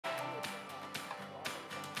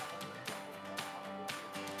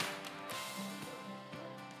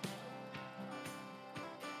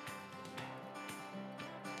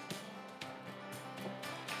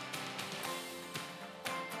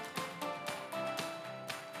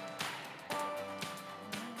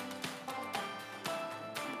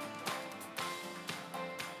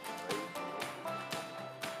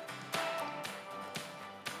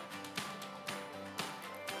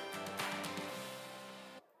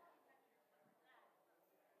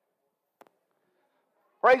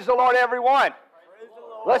Praise the Lord, everyone. Praise the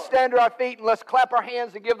Lord. Let's stand to our feet and let's clap our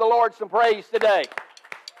hands and give the Lord some praise today.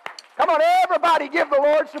 Come on, everybody, give the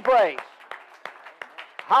Lord some praise.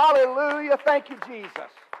 Hallelujah. Thank you,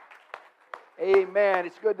 Jesus. Amen.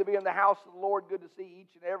 It's good to be in the house of the Lord. Good to see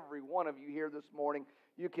each and every one of you here this morning.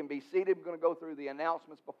 You can be seated. We're going to go through the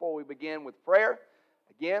announcements before we begin with prayer.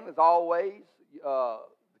 Again, as always, the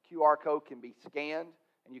QR code can be scanned,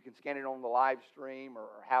 and you can scan it on the live stream or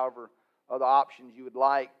however other options you would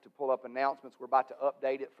like to pull up announcements. We're about to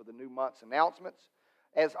update it for the new month's announcements.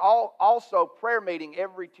 Also, prayer meeting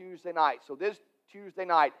every Tuesday night. So this Tuesday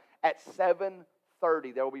night at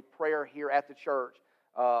 7:30, there will be prayer here at the church.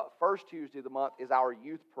 First Tuesday of the month is our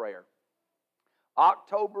youth prayer.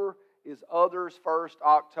 October is Others First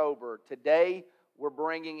October. Today, we're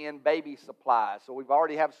bringing in baby supplies. So we've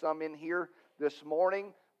already have some in here this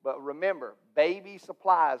morning. But remember, baby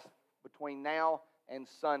supplies between now and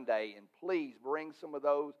Sunday. And please bring some of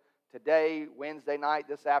those today, Wednesday night,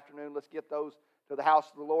 this afternoon. Let's get those to the house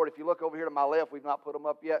of the Lord. If you look over here to my left, we've not put them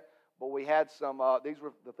up yet. But we had some, these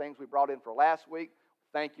were the things we brought in for last week.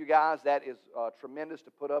 Thank you guys. That is tremendous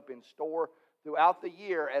to put up in store throughout the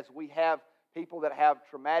year as we have people that have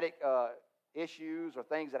traumatic issues or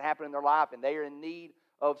things that happen in their life and they are in need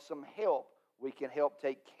of some help. We can help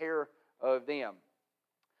take care of them.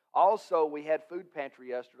 Also, we had food pantry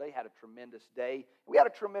yesterday, had a tremendous day. We had a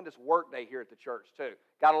tremendous work day here at the church too.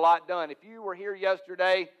 Got a lot done. If you were here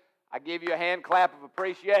yesterday, I give you a hand clap of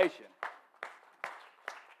appreciation.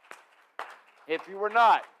 If you were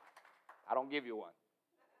not, I don't give you one.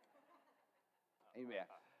 Amen.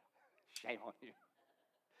 Shame on you.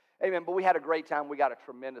 Amen. But we had a great time. We got a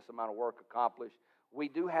tremendous amount of work accomplished. We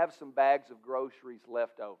do have some bags of groceries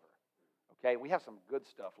left over. Okay, we have some good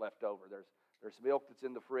stuff left over. There's milk that's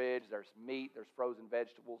in the fridge. There's meat. There's frozen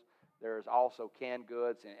vegetables. There's also canned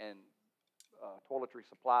goods and toiletry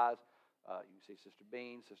supplies. You can see Sister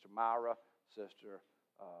Beane, Sister Myra, Sister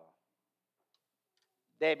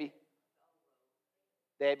Debbie.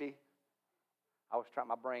 I was trying,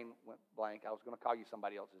 my brain went blank. I was going to call you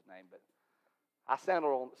somebody else's name, but I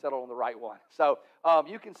settled on the right one. So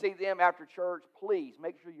you can see them after church. Please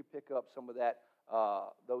make sure you pick up some of that,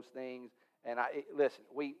 those things. And listen,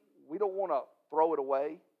 we don't want to throw it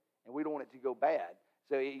away, and we don't want it to go bad.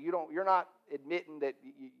 So you're not admitting that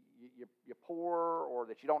you're poor or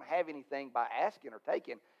that you don't have anything by asking or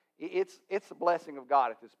taking. It's a blessing of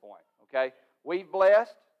God at this point. Okay, we've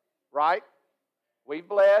blessed, right? We've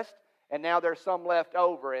blessed, and now there's some left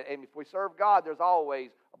over. And if we serve God, there's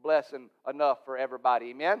always a blessing enough for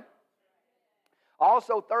everybody. Amen?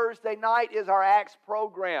 Also, Thursday night is our Acts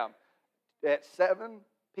program at 7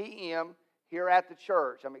 p.m. here at the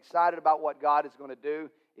church. I'm excited about what God is going to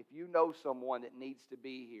do. If you know someone that needs to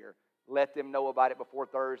be here, let them know about it before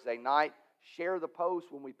Thursday night. Share the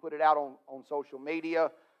post when we put it out on social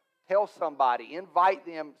media. Tell somebody. Invite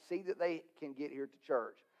them. See that they can get here to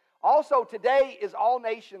church. Also, today is All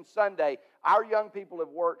Nations Sunday. Our young people have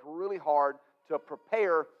worked really hard to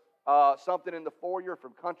prepare something in the foyer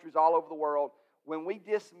from countries all over the world. When we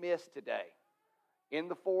dismiss today, in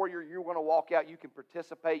the foyer, you're going to walk out. You can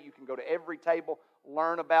participate. You can go to every table,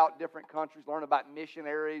 learn about different countries, learn about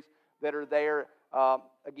missionaries that are there.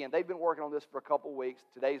 Again, they've been working on this for a couple weeks.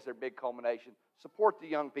 Today's their big culmination. Support the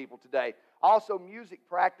young people today. Also, music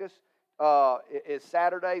practice is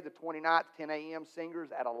Saturday, the 29th, 10 a.m. Singers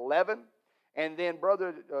at 11. And then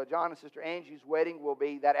Brother John and Sister Angie's wedding will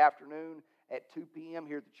be that afternoon at 2 p.m.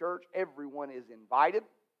 here at the church. Everyone is invited.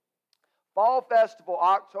 Fall Festival,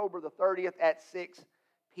 October the 30th at 6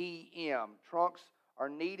 p.m. Trunks are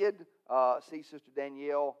needed. See Sister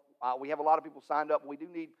Danielle. We have a lot of people signed up. We do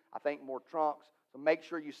need, I think, more trunks. So make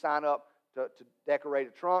sure you sign up to decorate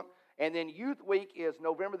a trunk. And then Youth Week is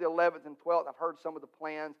November the 11th and 12th. I've heard some of the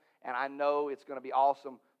plans, and I know it's going to be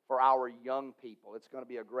awesome for our young people. It's going to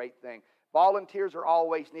be a great thing. Volunteers are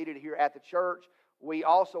always needed here at the church. We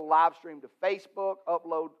also live stream to Facebook,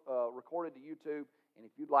 upload recorded to YouTube. And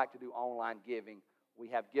if you'd like to do online giving, we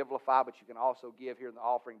have Givelify, but you can also give here in the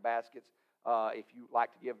offering baskets. If you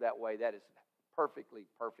like to give that way, that is perfectly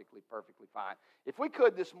fine. If we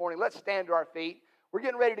could this morning, let's stand to our feet. We're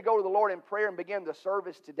getting ready to go to the Lord in prayer and begin the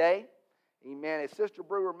service today. Amen. As Sister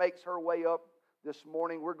Brewer makes her way up this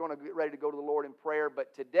morning, we're going to get ready to go to the Lord in prayer.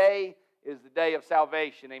 But today is the day of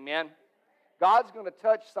salvation. Amen. God's going to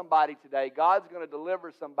touch somebody today. God's going to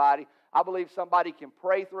deliver somebody. I believe somebody can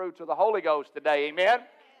pray through to the Holy Ghost today. Amen?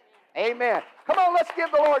 Amen. Come on, let's give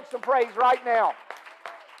the Lord some praise right now.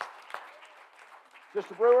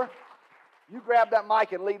 Sister Brewer, you grab that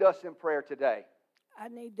mic and lead us in prayer today. I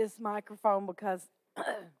need this microphone because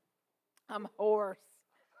I'm hoarse.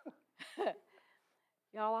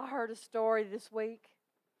 Y'all, I heard a story this week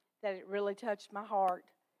that it really touched my heart.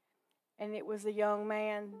 And it was a young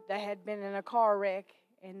man that had been in a car wreck,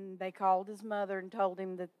 and they called his mother and told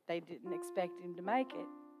him that they didn't expect him to make it.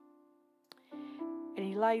 And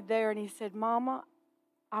he laid there and he said, "Mama,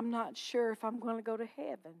 I'm not sure if I'm going to go to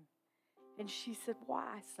heaven." And she said,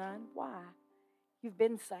 "Why, son? Why? You've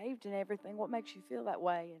been saved and everything. What makes you feel that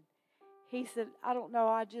way?" And he said, "I don't know.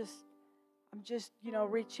 I'm just,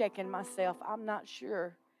 rechecking myself. I'm not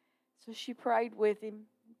sure." So she prayed with him.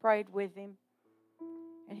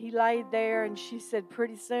 And he laid there, and she said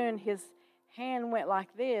pretty soon his hand went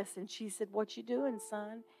like this. And she said, "What you doing,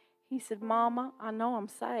 son?" He said, "Mama, I know I'm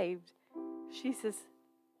saved." She says,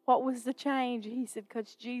 "What was the change?" He said,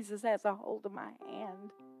 "Because Jesus has a hold of my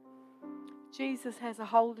hand." Jesus has a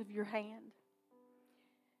hold of your hand.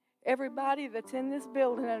 Everybody that's in this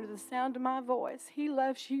building under the sound of my voice, He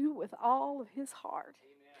loves you with all of His heart.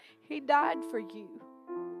 He died for you.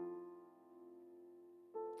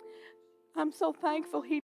 I'm so thankful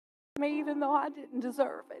He did for me even though I didn't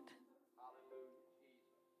deserve it.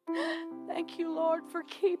 Thank you, Lord, for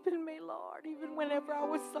keeping me, Lord, even whenever I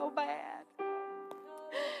was so bad.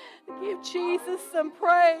 Give Jesus some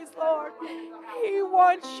praise, Lord. He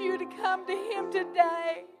wants you to come to Him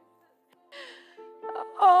today.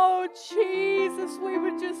 Oh, Jesus, we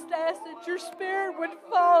would just ask that your Spirit would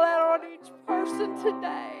fall out on each person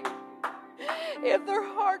today. If their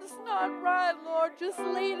heart is not right, Lord, just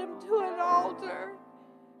lead them to an altar.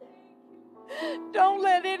 Don't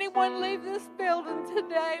let anyone leave this building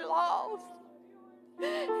today lost.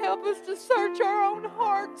 Help us to search our own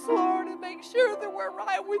hearts, Lord, and make sure that we're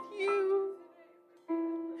right with you.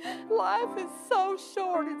 Life is so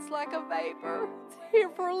short, it's like a vapor. It's here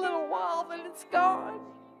for a little while, then it's gone.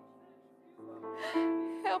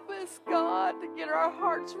 Help us, God, to get our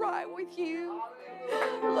hearts right with you.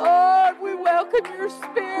 Lord, we welcome your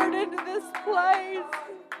Spirit into this place.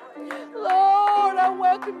 Lord, I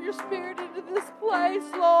welcome your Spirit into this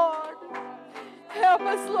place, Lord. Help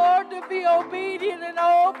us, Lord, to be obedient and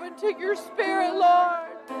open to your Spirit, Lord.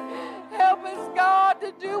 Help us, God,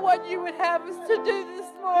 to do what you would have us to do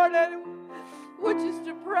this morning, which is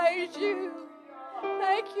to praise you.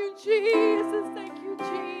 Thank you, Jesus. Thank you,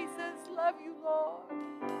 Jesus. Love you, Lord.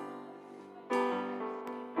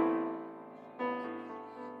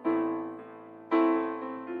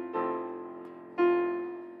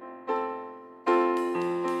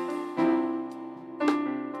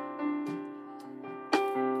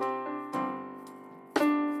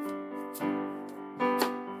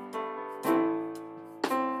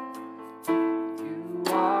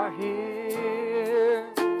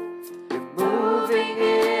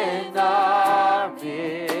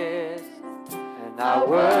 I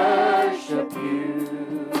worship you.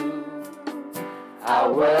 I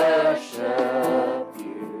worship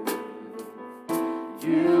you.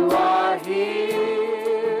 You are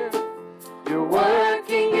here. You're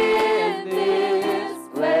working in this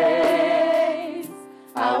place.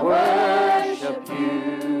 I worship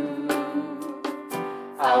you.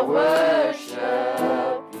 I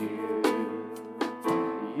worship you.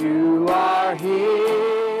 You are here.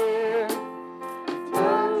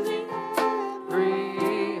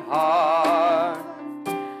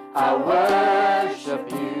 I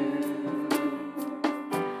worship you.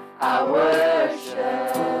 I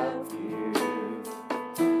worship you.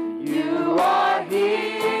 You are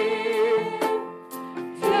here.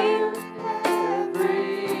 Heal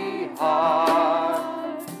every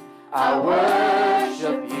heart. I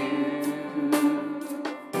worship you.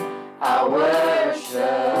 I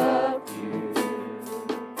worship you.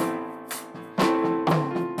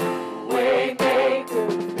 Waymaker,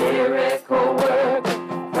 miracle worker,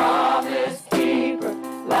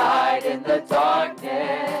 light in the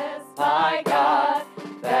darkness, my God,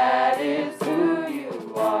 that is who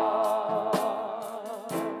you are.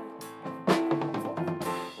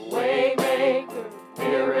 Waymaker,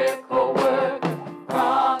 miracle worker,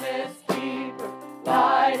 promise keeper.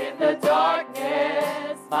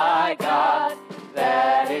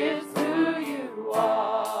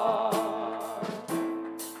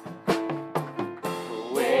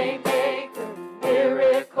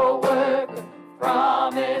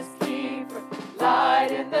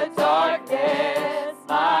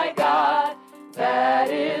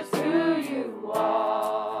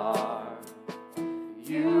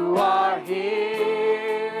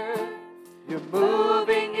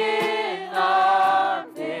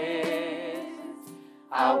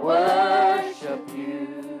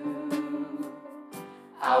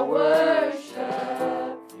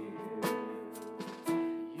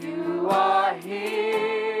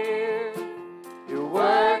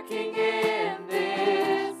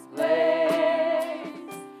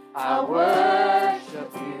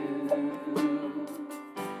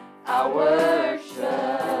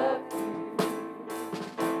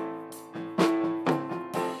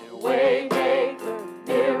 Waymaker,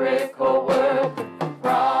 miracle worker,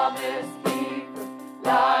 promise keeper,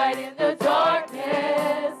 light in the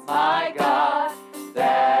darkness, my God,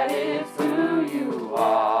 that is who you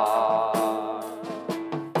are.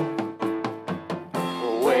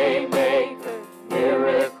 Waymaker,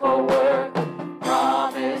 miracle worker,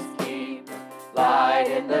 promise keeper, light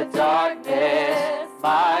in the darkness,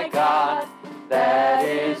 my God, that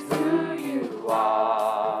is who you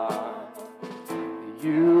are.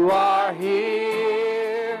 You are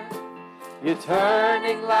here, you're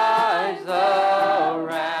turning lives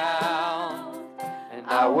around, and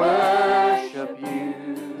I worship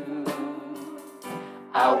you,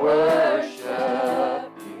 I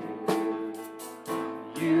worship you.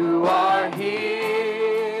 You are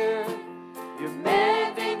here, you're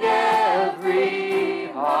mending every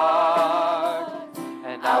heart,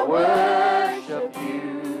 and I worship you,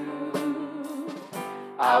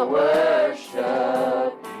 I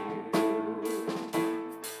worship you.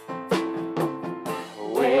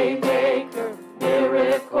 Waymaker,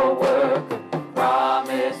 miracle worker,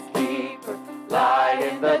 promise keeper, light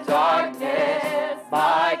in the darkness,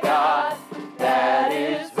 my God, that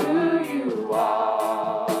is who you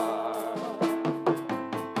are.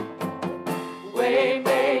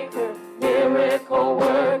 Waymaker, miracle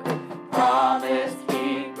worker, promise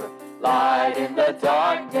keeper, light in the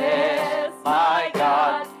darkness, my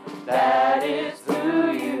God, that is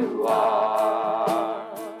who you are.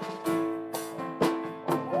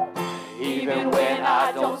 Even when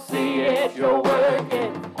I don't see it, you're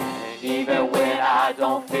working. And even when I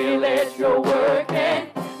don't feel it, you're working.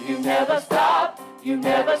 You never stop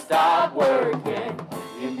working.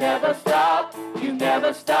 You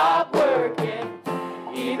never stop working.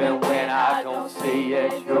 Even when I don't see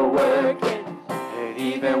it, you're working. And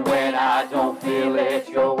even when I don't feel it,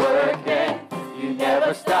 you're working. You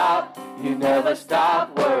never stop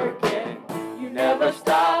working. You never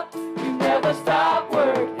stop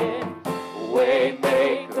working.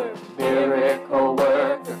 Waymaker, miracle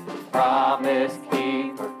worker, promise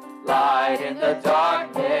keeper, light in the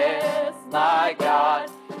darkness, my God,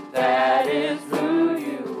 that is who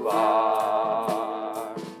you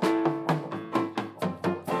are.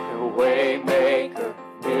 Waymaker,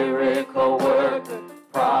 miracle worker,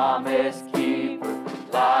 promise keeper,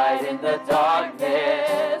 light in the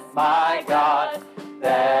darkness, my God,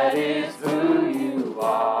 that is who you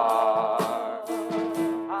are.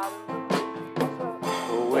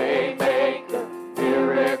 Waymaker,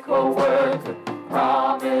 miracle worker,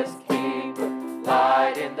 promise keeper,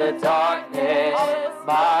 light in the darkness,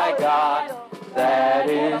 my God, that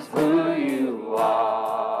is who you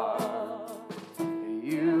are.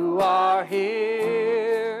 You are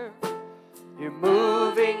here, you're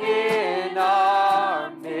moving in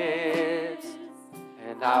our midst,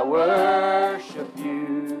 and I worship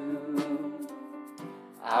you,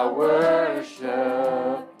 I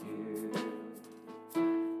worship you.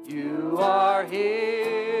 You are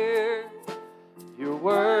here, you're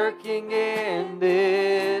working in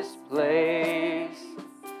this place,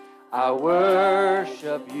 I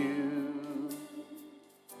worship you,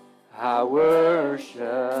 I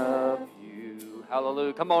worship you.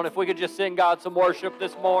 Hallelujah. Come on, if we could just sing God some worship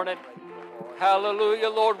this morning. Hallelujah,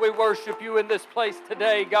 Lord, we worship you in this place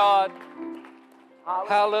today, God.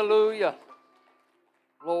 Hallelujah.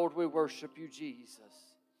 Lord, we worship you, Jesus.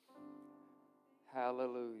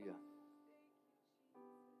 Hallelujah.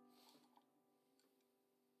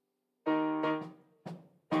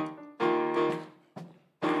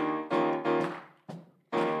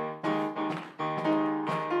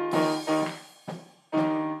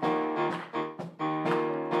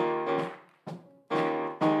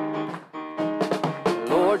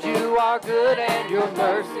 Lord, you are good and your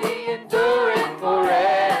mercy endureth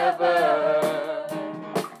forever.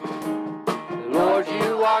 Lord,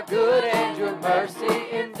 you are good and your mercy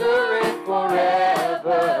endureth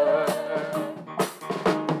forever.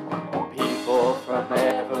 People from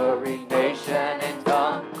every nation and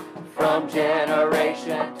tongue, from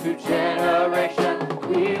generation to generation,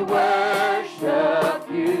 we worship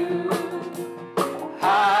you.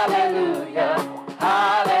 Hallelujah,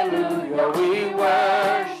 hallelujah, we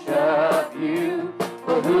worship you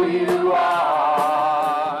for who you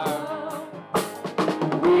are.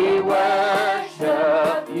 We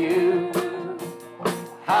worship you.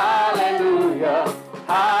 Hallelujah,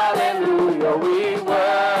 hallelujah, we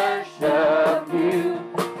worship you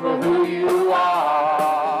for who you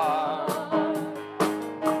are.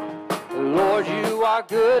 Lord, you are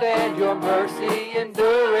good and your mercy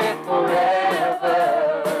endureth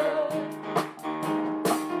forever.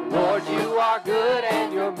 Lord, you are good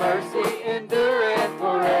and your mercy endureth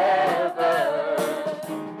forever.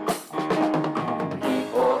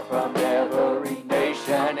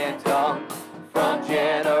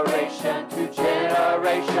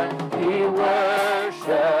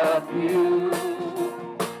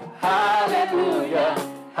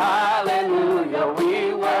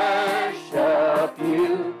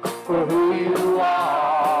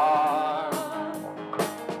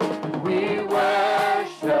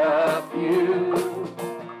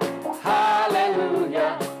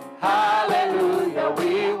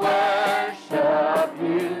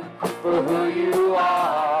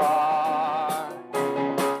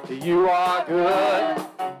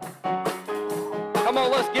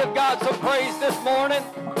 morning.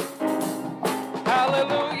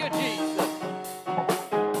 Hallelujah, Jesus.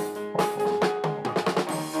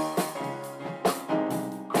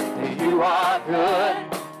 You are good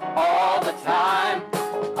all the time,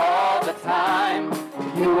 all the time.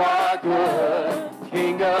 You are good,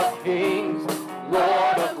 King of kings,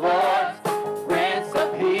 Lord of lords, Prince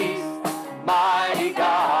of peace, mighty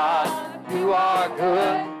God. You are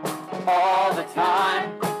good all the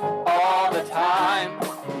time, all the time.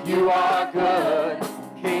 You are good,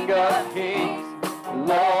 King of kings,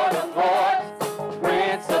 Lord of lords,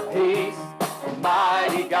 Prince of peace,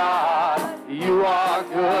 mighty God. You are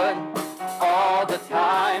good all the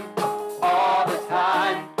time, all the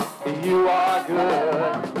time. You are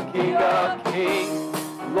good, King of kings,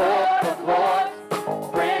 Lord of lords,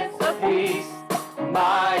 Prince of peace,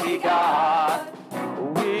 mighty God.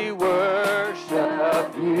 We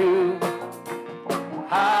worship you.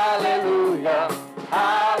 Hallelujah,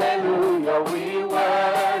 hallelujah. We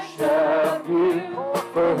worship you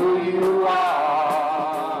for who you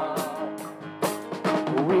are.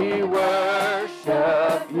 We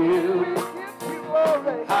worship you.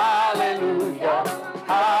 Hallelujah,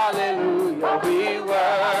 hallelujah. We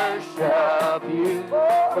worship you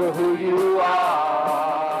for who you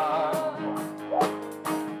are.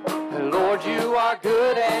 Lord, you are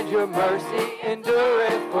good and your mercy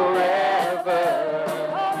endureth forever.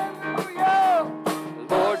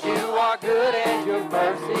 Lord, you are good and your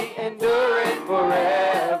mercy endureth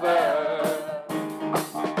forever.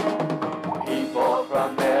 People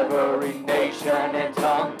from every nation and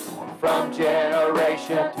tongue, from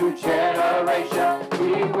generation to generation,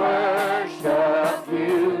 we worship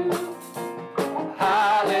you.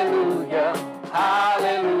 Hallelujah,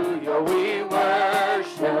 hallelujah. We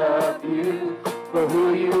worship you for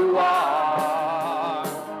who you are.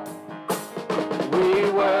 We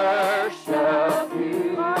worship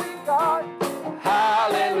you.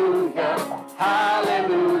 Hallelujah,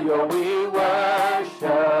 hallelujah. We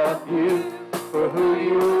worship you for who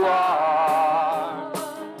you are.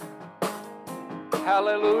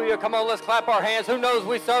 Hallelujah. Come on, let's clap our hands. Who knows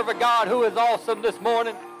we serve a God who is awesome this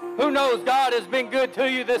morning? Who knows God has been good to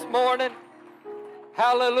you this morning?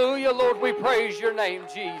 Hallelujah. Lord, we praise your name,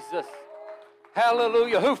 Jesus.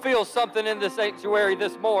 Hallelujah. Who feels something in the sanctuary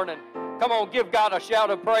this morning? Come on, give God a shout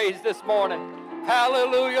of praise this morning.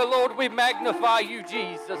 Hallelujah. Lord, we magnify you,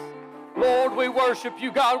 Jesus. Lord, we worship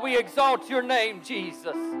you, God. We exalt your name,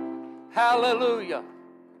 Jesus. Hallelujah.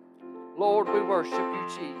 Lord, we worship you,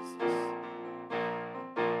 Jesus.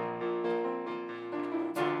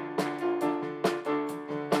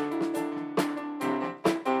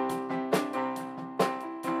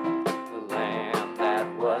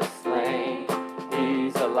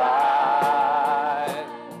 Alive.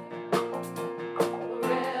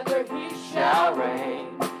 Forever he shall reign.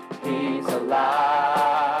 He's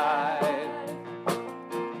alive.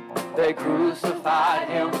 They crucified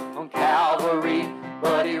him on Calvary,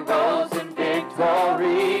 but he rose in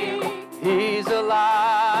victory. He's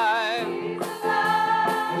alive. He's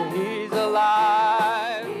alive. He's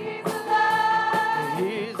alive. He's alive.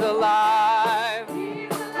 He's alive.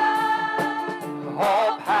 He's alive.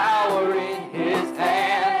 All power in his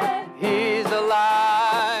hand. He's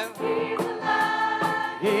alive. He's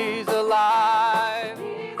alive. He's alive.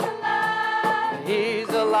 He's alive. He's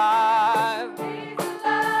alive. He's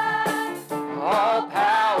alive. All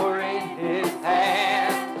power in his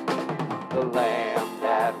hand. The Lamb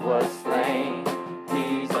that was slain.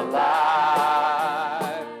 He's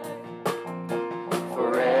alive.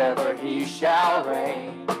 Forever he shall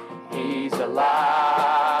reign. He's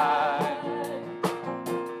alive.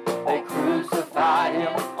 They crucified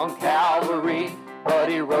him on Calvary, but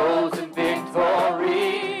he rose in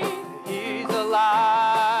victory. He's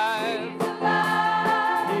alive.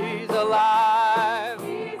 He's alive.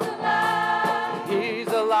 He's alive. He's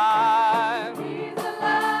alive. He's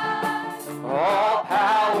alive. All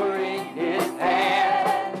power in his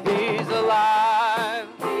hand. He's alive.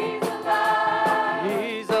 He's alive.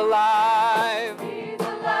 He's alive. He's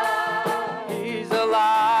alive. He's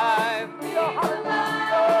alive. He's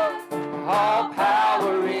alive. All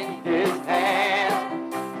power in his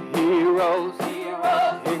hand. He rose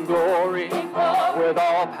in glory with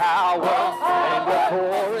all power and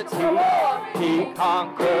authority. He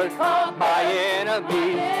conquered my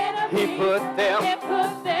enemies. He put them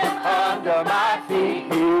under my feet.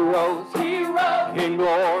 He rose in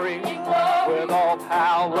glory with all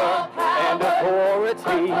power and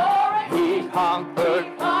authority. He conquered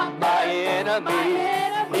my enemies.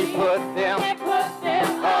 He put them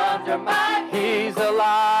under my feet. He's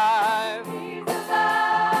alive. He's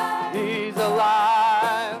alive. He's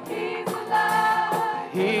alive.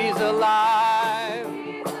 He's alive.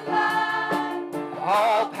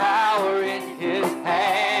 all power in his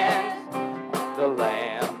hands. The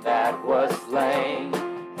Lamb that was slain,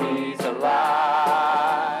 he's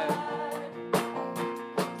alive.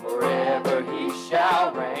 Forever he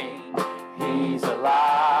shall reign, he's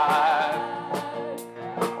alive.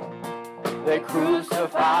 They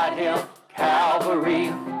crucified him,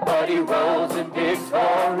 Calvary, but he rose in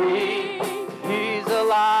victory. He's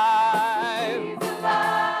alive.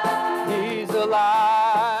 He's alive. He's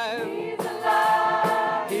alive. He's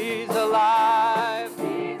alive. He's alive.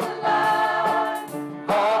 He's alive.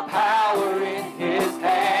 All power in his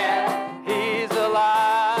hand. He's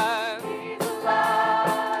alive. He's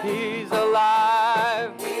alive. He's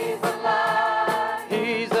alive. He's alive.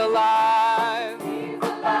 He's alive. He's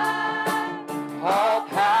alive. All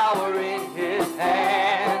power in his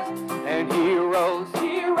hands, and he rose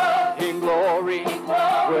in glory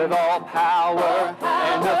with all power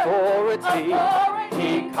and authority.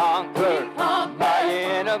 He conquered my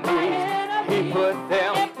enemies. He put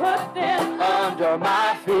them under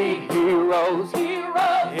my feet. He rose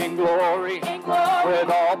in glory with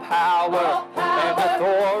all power and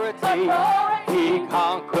authority. He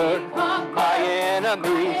conquered my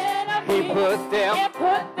enemies. He put them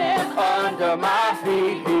under my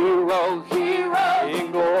feet. He rose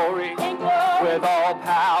in glory with all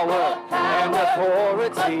power and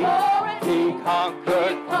authority. He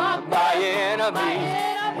conquered my enemies.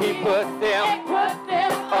 He put them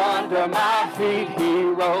under my feet. He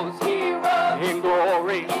rose in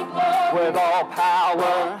glory with all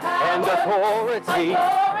power and authority.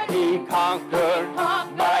 He conquered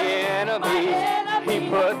my enemies. He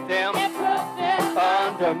put them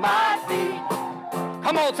under my feet.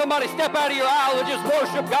 Come on, somebody step out of your aisle and just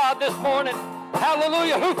worship God this morning.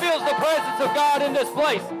 Hallelujah. Who feels the presence of God in this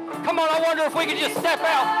place? Come on, I wonder if we could just step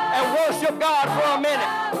out and worship God for a minute.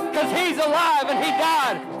 Because he's alive and he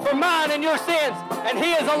died for mine and your sins. And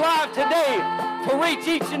he is alive today to reach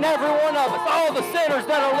each and every one of us. All the sinners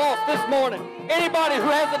that are lost this morning. Anybody who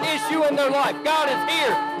has an issue in their life, God is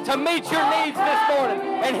here to meet your needs this morning.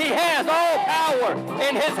 And he has all power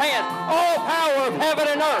in his hands. All power of heaven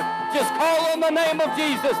and earth. Just call on the name of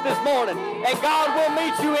Jesus this morning. And God will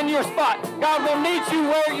meet you in your spot. God will meet you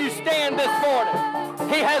where you stand this morning.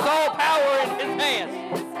 He has all power in his hands.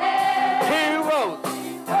 He rose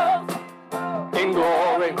in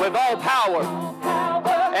glory with all power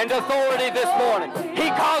and authority this morning. He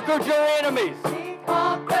conquered your enemies.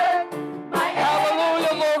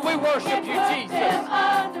 Hallelujah, Lord, we worship you, Jesus.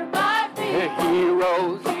 He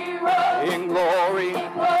rose in glory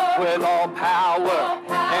with all power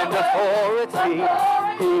and authority.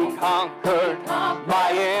 He conquered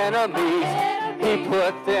my enemies. He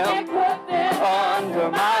put them under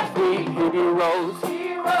my feet. He rose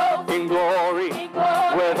in glory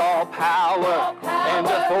with all power and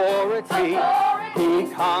authority. He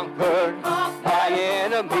conquered my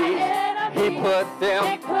enemies. He put them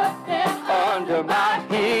under my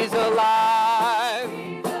feet. He's alive.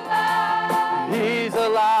 He's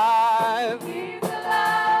alive.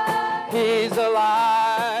 He's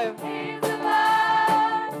alive.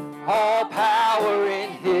 All power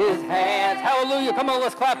in his hands. Hallelujah. Come on,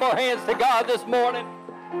 let's clap our hands to God this morning.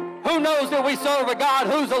 Who knows that we serve a God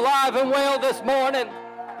who's alive and well this morning?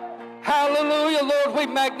 Hallelujah, Lord, we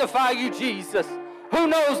magnify you, Jesus. Who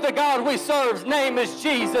knows the God we serve's name is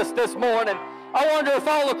Jesus this morning? I wonder if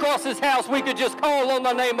all across this house we could just call on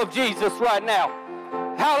the name of Jesus right now.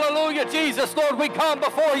 Hallelujah, Jesus. Lord, we come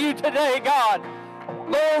before you today, God.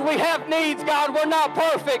 Lord, we have needs, God. We're not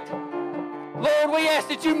perfect. Lord, we ask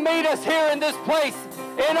that you meet us here in this place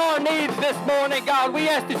in our needs this morning, God. We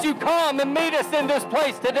ask that you come and meet us in this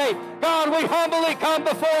place today. God, we humbly come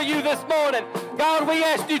before you this morning. God, we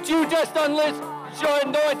ask that you just unleash your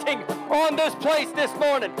anointing on this place this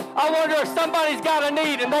morning. I wonder if somebody's got a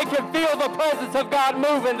need and they can feel the presence of God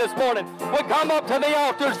moving this morning. We'll come up to the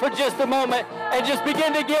altars for just a moment and just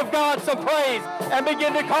begin to give God some praise and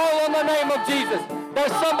begin to call on the name of Jesus.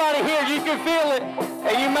 There's somebody here, you can feel it,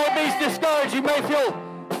 and you may be discouraged. You may feel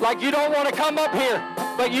like you don't want to come up here,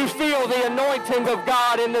 but you feel the anointing of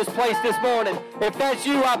God in this place this morning. If that's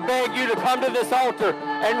you, I beg you to come to this altar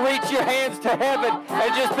and reach your hands to heaven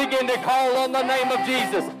and just begin to call on the name of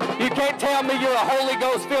Jesus. You can't tell me you're a Holy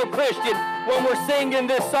Ghost-filled Christian when we're singing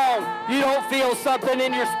this song. You don't feel something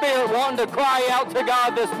in your spirit wanting to cry out to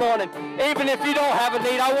God this morning. Even if you don't have a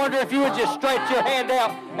need, I wonder if you would just stretch your hand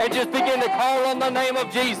out and just begin to call on the name of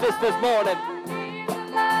Jesus this morning.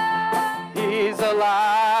 He's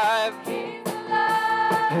alive. He's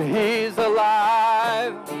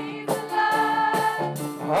alive.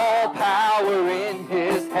 All power in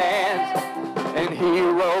his hands. And he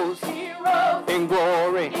rose in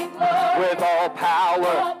glory with all power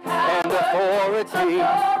power and authority.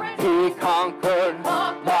 He conquered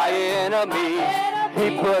my enemies.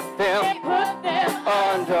 He put them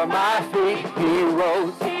under my feet. He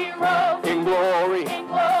rose in glory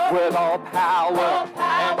with all power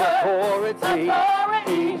and authority.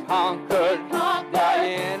 He conquered my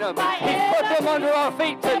enemies. He put them under our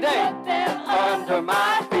feet today. Under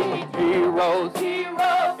my feet. He rose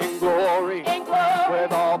in glory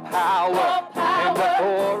with all power and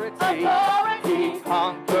authority. He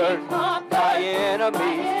conquered my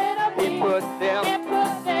enemies. He put them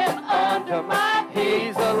under my feet.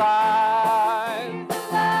 He's alive.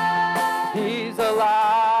 He's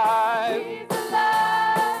alive.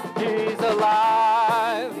 He's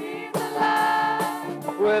alive.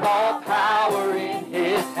 With all power in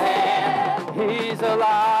his hand. He's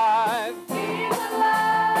alive. He's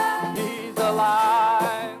alive. He's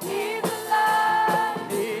alive.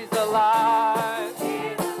 He's alive.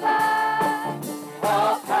 He's alive.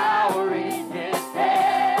 All power in his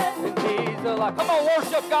hand. And he's alive. Come on,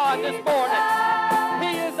 worship God this morning.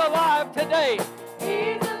 He is alive today.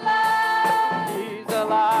 He's alive. He's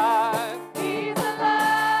alive. He's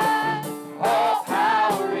alive. All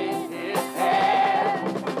power in his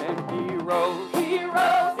hand. And he rose in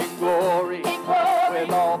glory with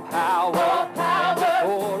all power and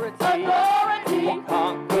authority. He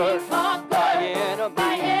conquered my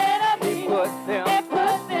enemies. He put them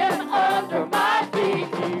under my feet.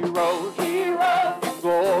 He rose in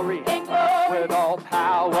glory with all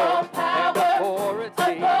power and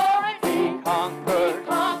authority. He conquered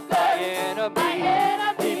my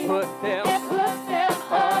enemies. He put them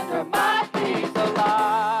under my feet. He's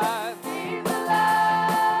alive. He's alive.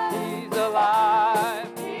 He's alive.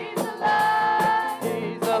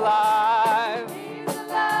 He's alive. He's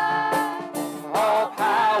alive. All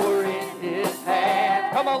power in his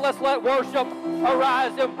hand. Come on, let's let worship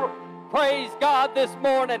arise and praise God this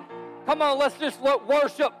morning. Come on, let's just let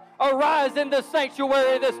worship arise in the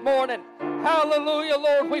sanctuary this morning. Hallelujah,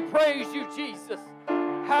 Lord, we praise you, Jesus.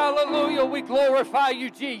 Hallelujah, we glorify you,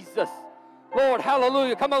 Jesus. Lord,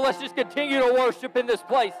 hallelujah. Come on, let's just continue to worship in this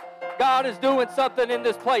place. God is doing something in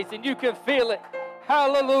this place, and you can feel it.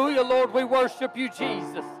 Hallelujah, Lord, we worship you,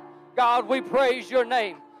 Jesus. God, we praise your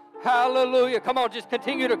name. Hallelujah. Come on, just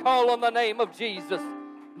continue to call on the name of Jesus.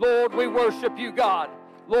 Lord, we worship you, God.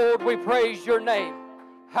 Lord, we praise your name.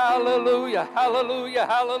 Hallelujah, hallelujah,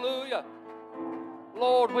 hallelujah.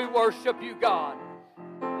 Lord, we worship you, God.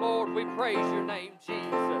 Lord, we praise your name,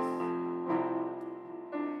 Jesus.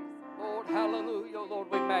 Lord, hallelujah. Lord,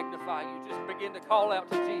 we magnify you. Just begin to call out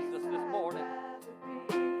to Jesus this morning.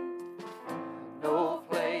 No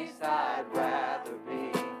place I'd rather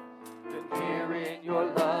be than here in your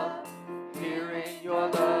love, here in your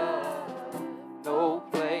love. No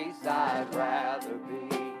place I'd rather be.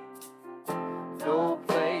 No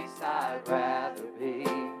place I'd rather be.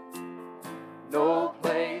 No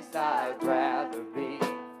place I'd rather be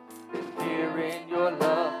than here in your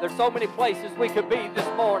love. There's so many places we could be this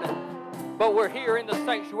morning, but we're here in the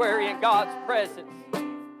sanctuary in God's presence.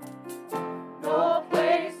 No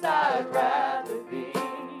place I'd rather be.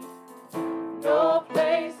 No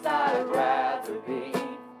place I'd rather be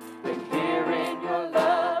than here in your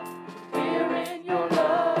love, here in your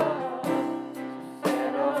love.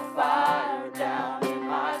 Set a fire down in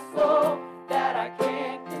my soul that I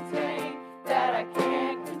can't contain, that I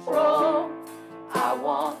can't control. I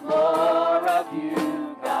want more of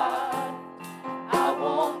you, God. I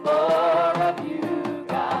want more of you,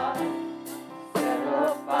 God. Set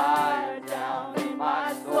a fire down in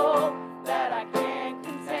my soul that I can't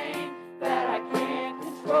contain, that I can't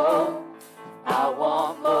control. I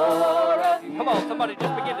want more of you. Come on, somebody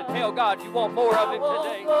just begin to tell God you want more of him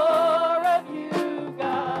today. More of you,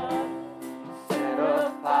 God. Set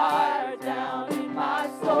a fire down in my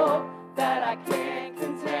soul that I can't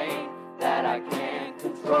contain, that I can't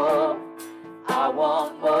control. I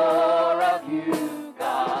want more of you,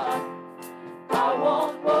 God. I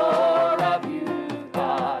want more of you,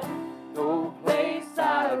 God. No place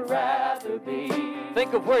I'd rather be.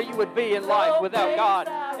 Think of where you would be in life without God.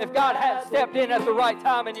 If God hadn't stepped in at the right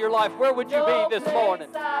time in your life, where would you be this morning?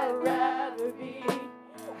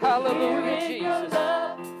 Hallelujah, Jesus.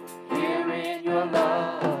 Here in your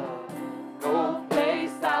love, no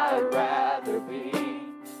place I'd rather be.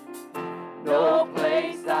 No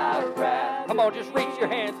place I'd rather. Come on, just reach your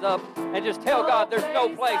hands up and just tell God there's no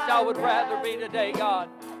place I would rather be today, God,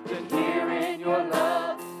 than here in your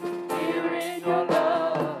love, here in your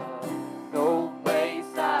love. No place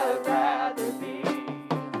I'd rather be.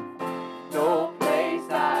 No place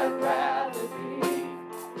I'd rather be.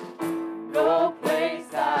 No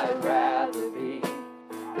place I'd rather be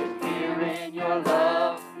than here in your love.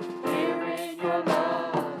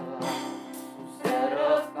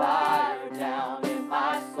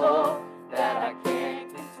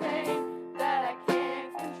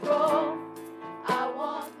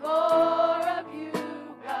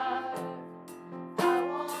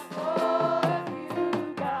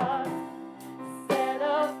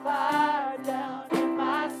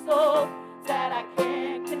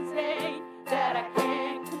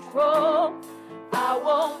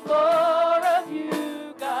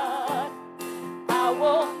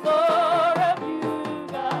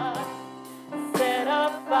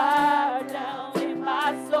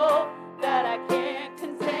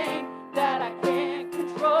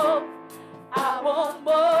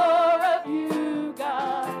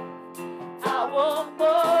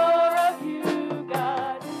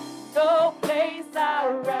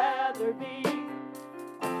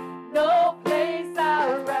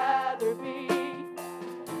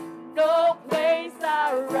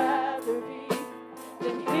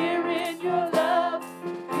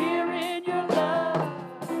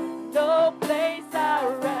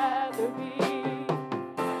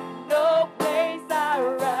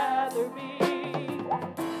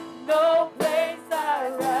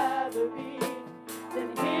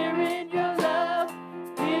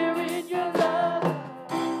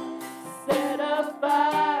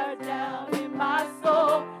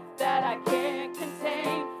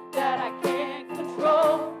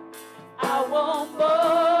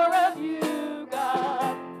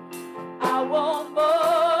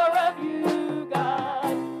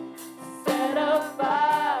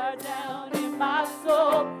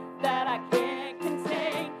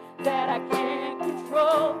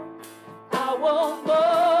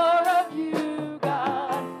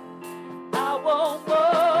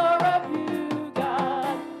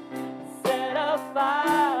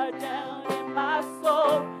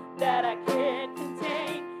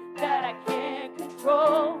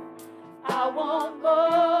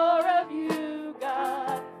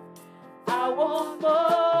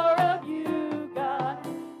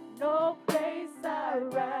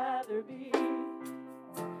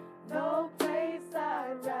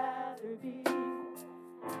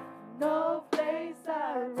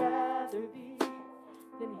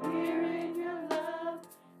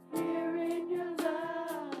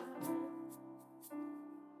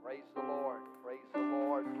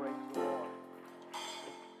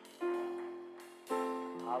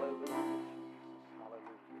 Hallelujah, Jesus.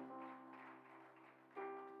 Hallelujah.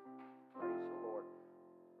 Praise the Lord.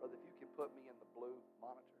 Brother, if you can put me in the blue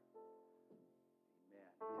monitor. Amen.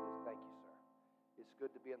 Thank you, sir. It's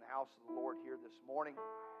good to be in the house of the Lord here this morning.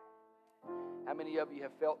 How many of you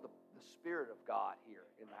have felt the Spirit of God here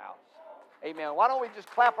in the house? Amen. Why don't we just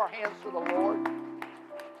clap our hands to the Lord?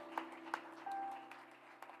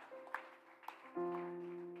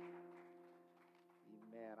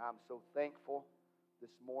 Amen. I'm so thankful this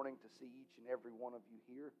morning to see each and every one of you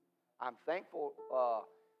here. I'm thankful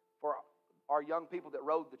for our young people that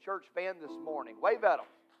rode the church van this morning. Wave at them.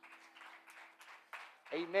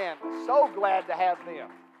 Amen. So glad to have them.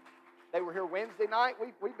 They were here Wednesday night.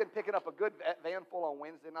 We've been picking up a good van full on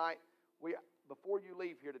Wednesday night. Before you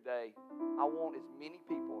leave here today, I want as many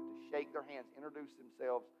people to shake their hands, introduce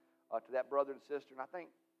themselves to that brother and sister. And I think,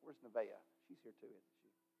 where's Nevaeh? She's here too, isn't she?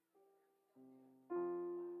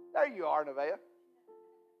 There you are, Nevaeh.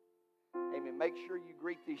 Amen. Make sure you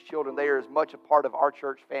greet these children. They are as much a part of our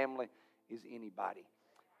church family as anybody.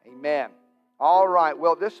 Amen. All right.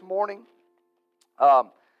 Well, this morning,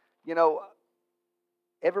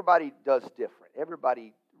 everybody does different.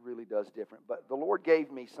 Everybody really does different. But the Lord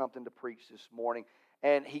gave me something to preach this morning.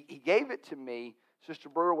 And He gave it to me, Sister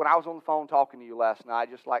Brewer, when I was on the phone talking to you last night,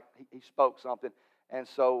 just like He spoke something. And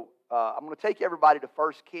so I'm going to take everybody to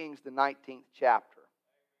 1 Kings, the 19th chapter.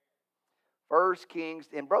 1 Kings.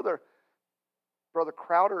 And Brother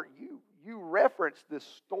Crowder, you referenced this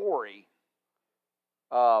story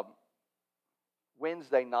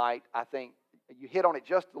Wednesday night. I think you hit on it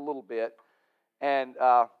just a little bit. And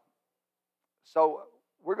so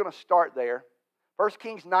we're going to start there. 1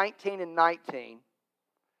 Kings 19 and 19.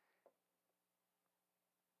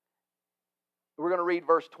 We're going to read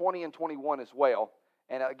verse 20 and 21 as well.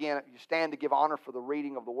 And again, you stand to give honor for the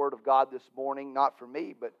reading of the Word of God this morning. Not for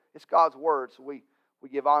me, but it's God's Word, so we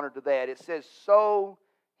give honor to that. It says, "So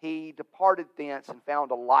he departed thence and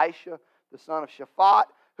found Elisha, the son of Shaphat,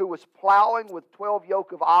 who was plowing with 12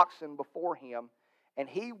 yoke of oxen before him, and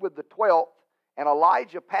he with the 12th. And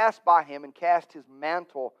Elijah passed by him and cast his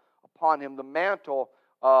mantle upon him." The mantle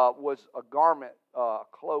was a garment, a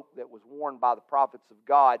cloak that was worn by the prophets of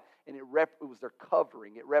God, and it was their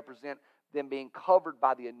covering. It represented them being covered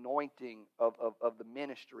by the anointing of the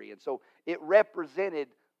ministry. And so it represented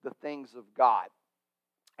the things of God.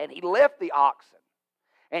 And he left the oxen,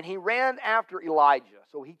 and he ran after Elijah.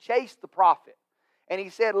 So he chased the prophet. And he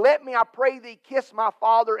said, "Let me, I pray thee, kiss my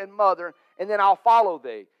father and mother, and then I'll follow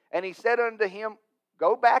thee." And he said unto him,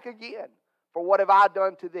 "Go back again, for what have I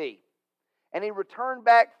done to thee?" And he returned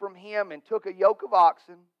back from him and took a yoke of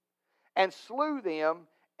oxen and slew them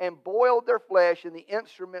and boiled their flesh in the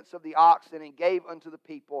instruments of the oxen and gave unto the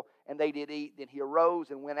people, and they did eat. Then he arose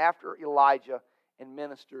and went after Elijah and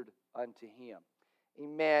ministered unto him.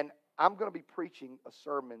 Amen. I'm going to be preaching a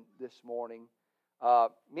sermon this morning.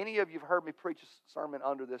 Many of you have heard me preach a sermon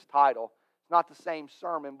under this title. It's not the same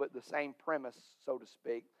sermon, but the same premise, so to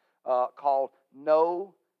speak, called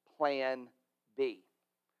No Plan B.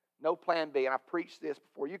 No Plan B. And I've preached this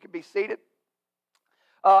before. You can be seated.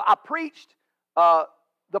 I preached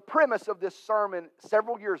the premise of this sermon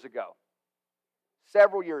several years ago.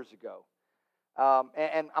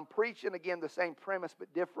 And I'm preaching, again, the same premise, but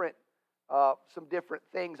some different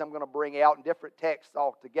things I'm going to bring out in different texts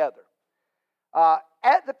altogether.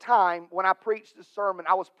 At the time when I preached this sermon,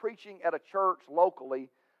 I was preaching at a church locally.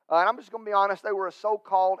 And I'm just going to be honest, they were a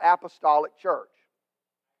so-called apostolic church.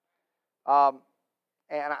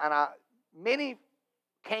 Many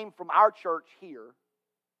came from our church here.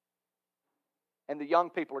 And the young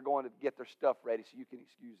people are going to get their stuff ready, so you can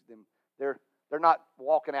excuse them. They're not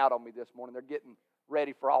walking out on me this morning. They're getting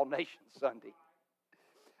ready for All Nations Sunday.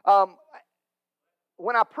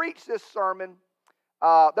 When I preached this sermon,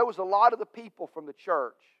 there was a lot of the people from the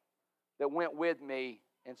church that went with me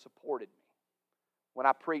and supported me when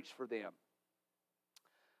I preached for them.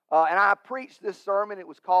 And I preached this sermon. It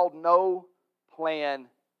was called No Plan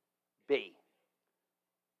B.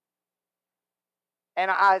 And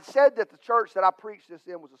I said that the church that I preached this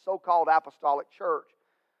in was a so-called apostolic church,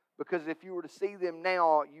 because if you were to see them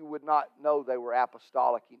now, you would not know they were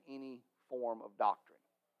apostolic in any form of doctrine.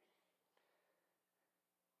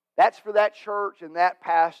 That's for that church and that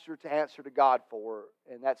pastor to answer to God for,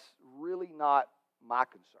 and that's really not my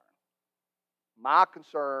concern. My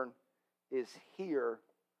concern is here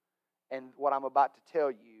and what I'm about to tell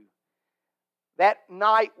you. That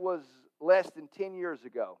night was less than 10 years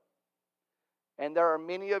ago. And there are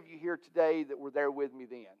many of you here today that were there with me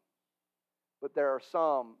then. But there are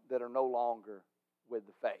some that are no longer with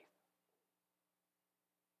the faith.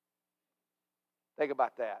 Think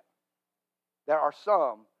about that. there are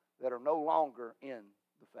some that are no longer in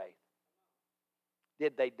the faith.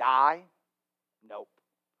 Did they die? Nope.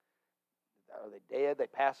 Are they dead? They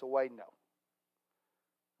pass away? No.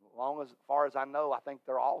 As far as I know, I think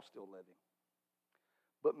they're all still living.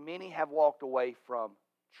 But many have walked away from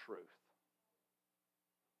truth.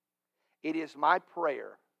 It is my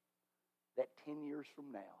prayer that 10 years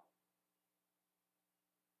from now,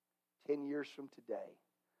 10 years from today,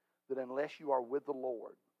 that unless you are with the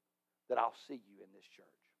Lord, that I'll see you in this church.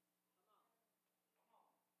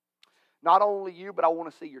 Not only you, but I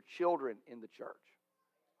want to see your children in the church.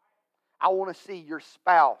 I want to see your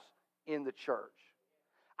spouse in the church.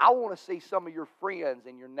 I want to see some of your friends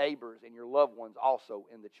and your neighbors and your loved ones also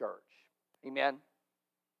in the church. Amen?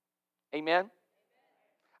 Amen?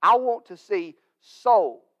 I want to see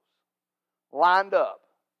souls lined up,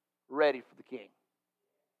 ready for the King.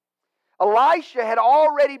 Elisha had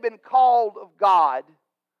already been called of God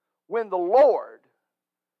when the Lord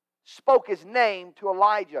spoke his name to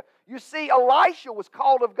Elijah. You see, Elisha was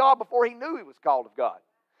called of God before he knew he was called of God.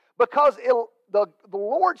 Because the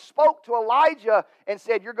Lord spoke to Elijah and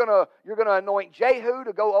said, you're going to anoint Jehu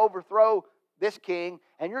to go overthrow this king,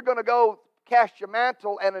 and you're going to go cast your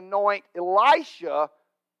mantle and anoint Elisha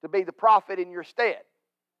to be the prophet in your stead.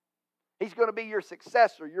 He's going to be your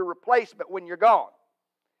successor, your replacement when you're gone.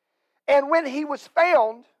 And when he was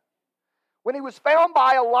found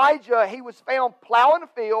by Elijah, he was found plowing a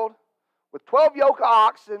field with 12 yoke of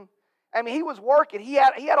oxen. I mean, he was working. He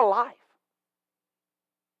had a life.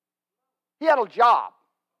 He had a job.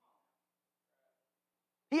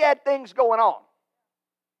 He had things going on.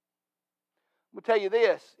 I'm going to tell you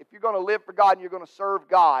this. If you're going to live for God and you're going to serve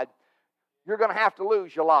God, you're going to have to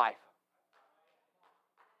lose your life.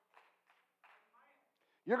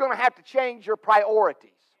 You're going to have to change your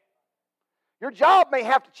priorities. Your job may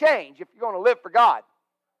have to change if you're going to live for God.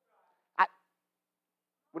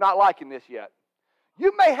 We're not liking this yet.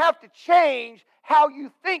 You may have to change how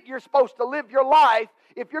you think you're supposed to live your life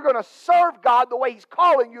if you're going to serve God the way He's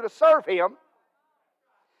calling you to serve Him.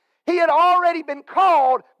 He had already been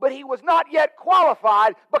called, but he was not yet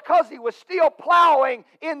qualified because he was still plowing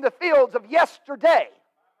in the fields of yesterday.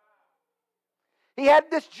 He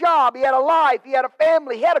had this job, he had a life, he had a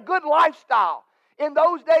family, he had a good lifestyle. In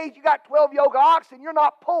those days, you got 12 yoke of oxen, you're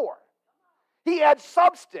not poor. He had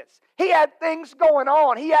substance. He had things going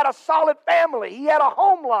on. He had a solid family. He had a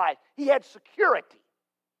home life. He had security.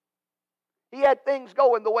 He had things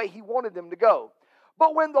going the way he wanted them to go.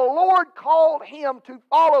 But when the Lord called him to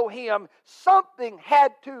follow him, something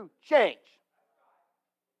had to change.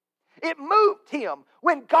 It moved him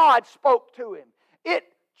when God spoke to him. It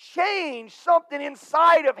changed something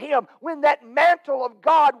inside of him when that mantle of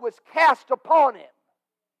God was cast upon him.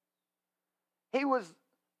 He was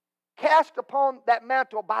cast upon that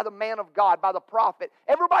mantle by the man of God, by the prophet.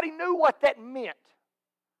 Everybody knew what that meant.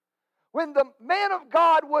 When the man of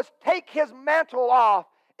God was take his mantle off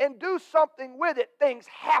and do something with it, things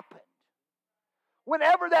happened.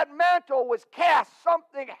 Whenever that mantle was cast,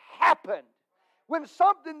 something happened. When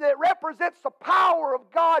something that represents the power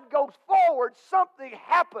of God goes forward, something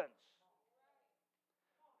happens.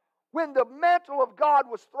 When the mantle of God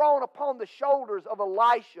was thrown upon the shoulders of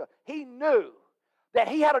Elisha, he knew that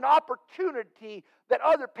he had an opportunity that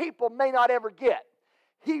other people may not ever get.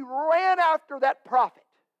 He ran after that prophet.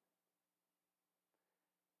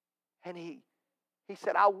 And he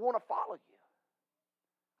said, I want to follow you.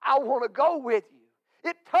 I want to go with you.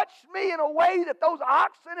 It touched me in a way that those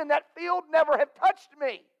oxen in that field never have touched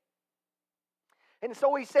me. And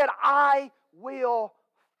so he said, I will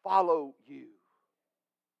follow you.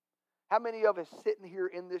 How many of us sitting here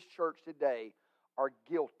in this church today are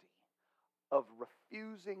guilty of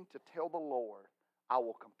refusing to tell the Lord, I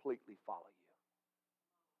will completely follow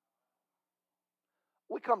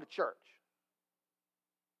you? We come to church,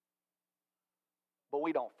 but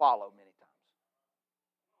we don't follow many times.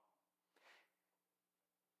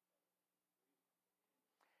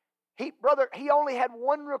 He only had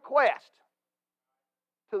one request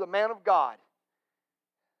to the man of God.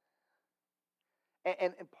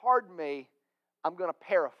 And pardon me, I'm going to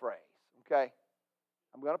paraphrase, okay?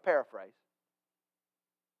 I'm going to paraphrase.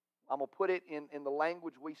 I'm going to put it in the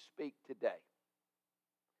language we speak today.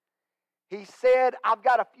 He said, I've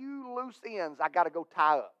got a few loose ends I got to go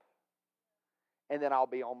tie up. And then I'll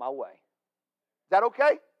be on my way. Is that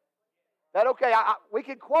okay? Is that okay? We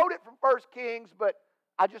can quote it from 1 Kings, but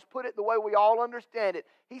I just put it the way we all understand it.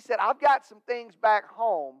 He said, I've got some things back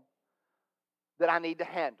home that I need to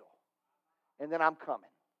handle. And then I'm coming.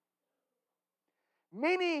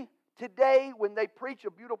 Many today, when they preach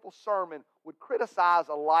a beautiful sermon, would criticize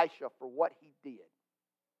Elisha for what he did.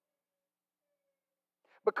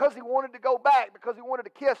 because he wanted to go back, because he wanted to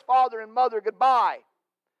kiss father and mother goodbye.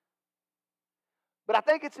 But I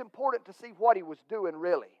think it's important to see what he was doing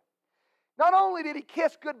really. Not only did he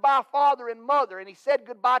kiss goodbye father and mother, and he said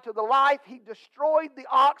goodbye to the life, he destroyed the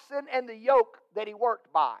oxen and the yoke that he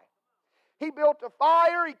worked by. He built a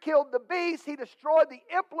fire, he killed the beasts, he destroyed the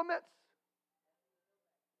implements,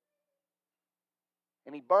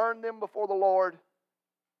 and he burned them before the Lord,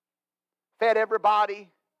 fed everybody,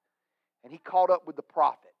 and he caught up with the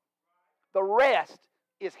prophet. The rest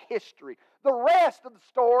is history. The rest of the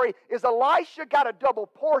story is Elisha got a double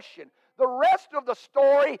portion. The rest of the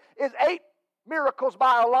story is 8 miracles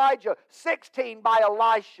by Elijah, 16 by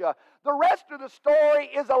Elisha. The rest of the story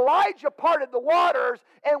is Elijah parted the waters,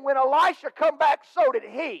 and when Elisha come back, so did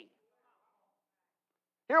he.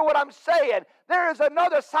 Hear what I'm saying? There is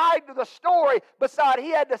another side to the story beside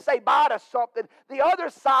he had to say bye to something. The other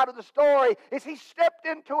side of the story is he stepped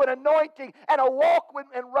into an anointing and a walk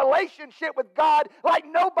and relationship with God like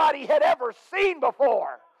nobody had ever seen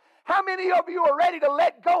before. How many of you are ready to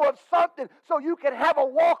let go of something so you can have a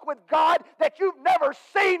walk with God that you've never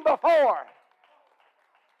seen before?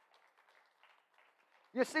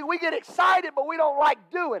 You see, we get excited, but we don't like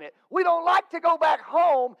doing it. We don't like to go back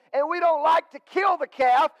home, and we don't like to kill the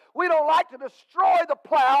calf. We don't like to destroy the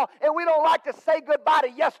plow, and we don't like to say goodbye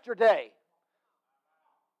to yesterday.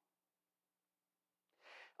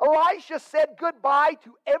 Elisha said goodbye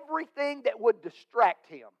to everything that would distract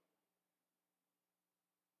him.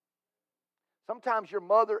 Sometimes your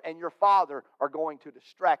mother and your father are going to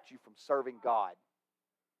distract you from serving God.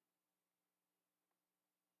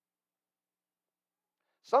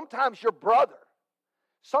 Sometimes your brother,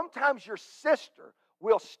 sometimes your sister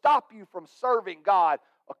will stop you from serving God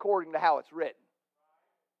according to how it's written.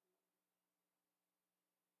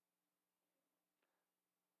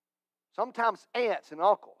 Sometimes aunts and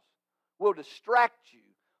uncles will distract you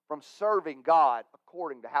from serving God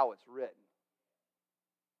according to how it's written.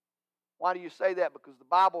 Why do you say that? Because the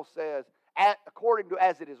Bible says, according to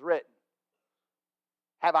as it is written,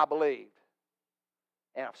 have I believed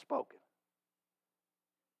and I've spoken.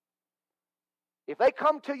 If they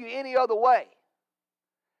come to you any other way,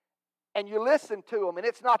 and you listen to them, and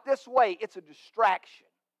it's not this way, it's a distraction.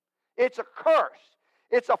 It's a curse.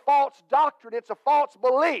 It's a false doctrine. It's a false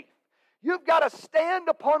belief. You've got to stand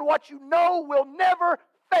upon what you know will never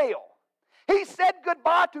fail. He said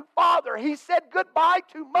goodbye to father. He said goodbye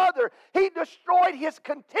to mother. He destroyed his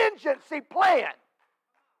contingency plan.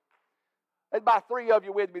 There's about 3 of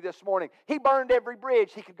you with me this morning. He burned every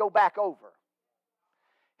bridge he could go back over.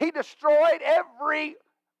 He destroyed every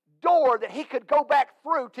door that he could go back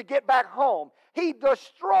through to get back home. He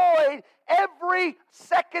destroyed every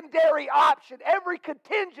secondary option, every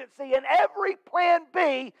contingency, and every plan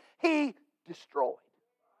B he destroyed.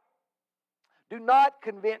 Do not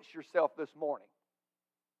convince yourself this morning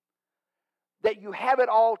that you have it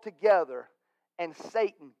all together and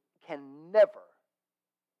Satan can never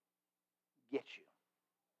get you.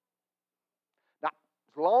 Now,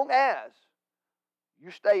 as long as you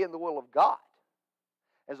stay in the will of God,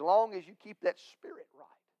 as long as you keep that spirit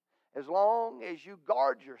right, as long as you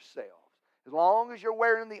guard yourselves, as long as you're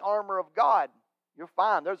wearing the armor of God, you're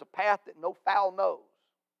fine. There's a path that no foul knows.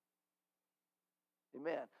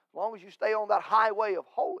 Amen. As long as you stay on that highway of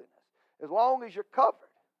holiness, as long as you're covered.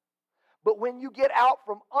 But when you get out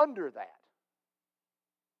from under that,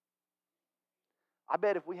 I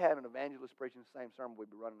bet if we had an evangelist preaching the same sermon, we'd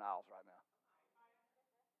be running aisles right now.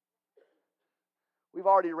 We've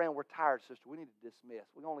already ran. We're tired, sister. We need to dismiss.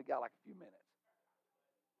 We only got like a few minutes.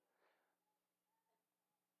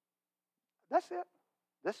 That's it.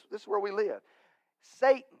 This is where we live.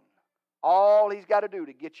 Satan, all he's got to do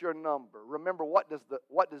to get your number. Remember, what does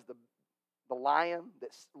the lion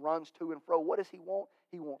that runs to and fro, what does he want?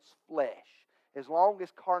 He wants flesh. As long as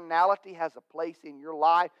carnality has a place in your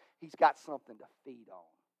life, he's got something to feed on.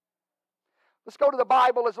 Let's go to the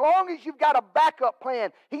Bible. As long as you've got a backup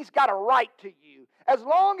plan, he's got a right to you. As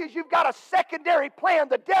long as you've got a secondary plan,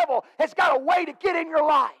 the devil has got a way to get in your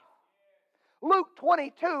life. Luke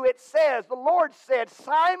 22, it says, the Lord said,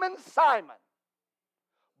 Simon, Simon,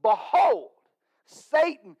 behold,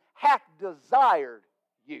 Satan hath desired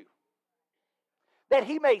you, that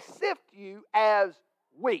he may sift you as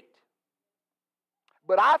wheat.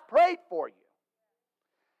 But I've prayed for you,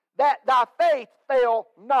 that thy faith fail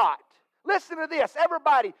not. Listen to this,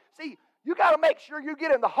 everybody. See, you got to make sure you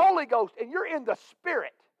get in the Holy Ghost and you're in the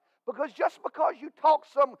Spirit. Because just because you talk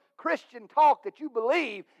some Christian talk that you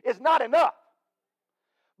believe is not enough.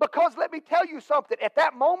 Because let me tell you something. At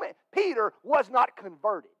that moment, Peter was not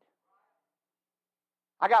converted.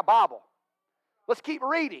 I got Bible. Let's keep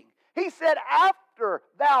reading. He said, after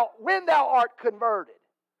when thou art converted,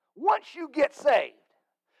 once you get saved,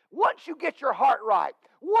 once you get your heart right,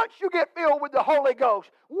 once you get filled with the Holy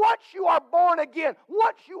Ghost, once you are born again,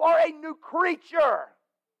 once you are a new creature,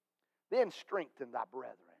 then strengthen thy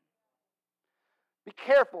brethren. Be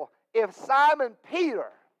careful. If Simon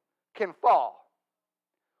Peter can fall,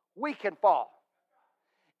 we can fall.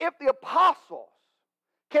 If the apostles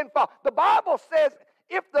can fall. The Bible says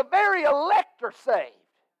if the very elect are saved,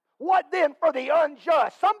 what then for the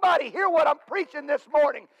unjust? Somebody hear what I'm preaching this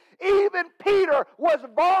morning. Even Peter was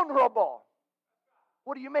vulnerable.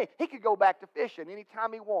 What do you mean? He could go back to fishing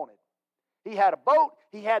anytime he wanted. He had a boat,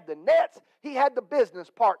 he had the nets, he had the business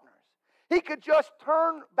partners. He could just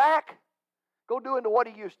turn back, go do into what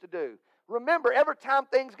he used to do. Remember, every time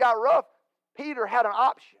things got rough, Peter had an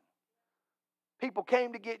option. People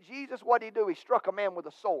came to get Jesus. What did he do? He struck a man with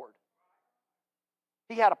a sword.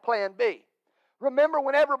 He had a plan B. Remember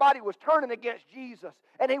when everybody was turning against Jesus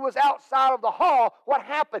and he was outside of the hall, what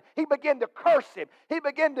happened? He began to curse him. He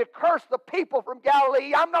began to curse the people from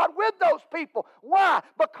Galilee. I'm not with those people. Why?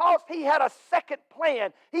 Because he had a second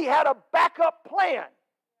plan. He had a backup plan.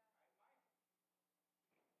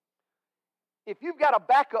 If you've got a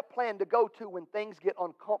backup plan to go to when things get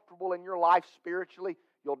uncomfortable in your life spiritually,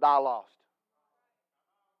 you'll die lost.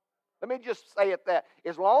 Let me just say it that.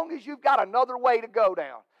 As long as you've got another way to go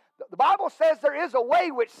down. The Bible says there is a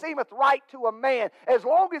way which seemeth right to a man. As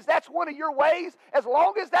long as that's one of your ways, as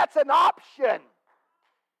long as that's an option,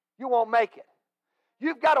 you won't make it.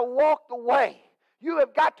 You've got to walk the way. You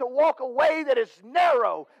have got to walk a way that is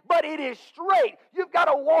narrow, but it is straight. You've got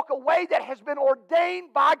to walk a way that has been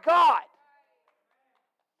ordained by God.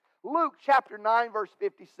 Luke chapter 9, verse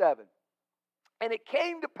 57. And it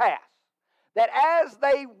came to pass that as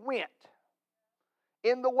they went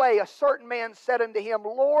in the way, a certain man said unto him,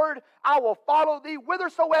 Lord, I will follow thee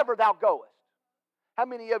whithersoever thou goest. How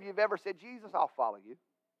many of you have ever said, Jesus, I'll follow you?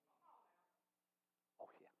 Oh,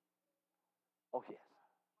 yeah. Oh, yes.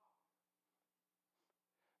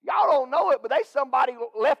 Y'all don't know it, but somebody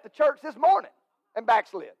left the church this morning and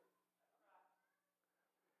backslid.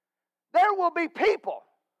 There will be people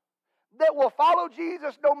that will follow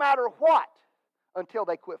Jesus no matter what until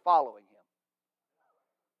they quit following him.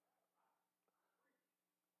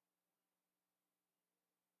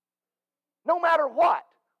 No matter what,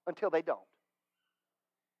 until they don't.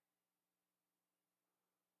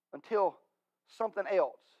 Until something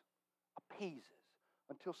else appeases.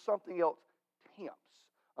 Until something else tempts.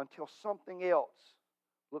 Until something else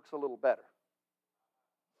looks a little better.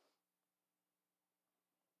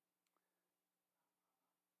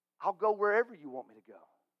 I'll go wherever you want me to go.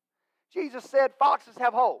 Jesus said foxes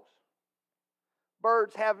have holes.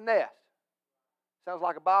 Birds have nests. Sounds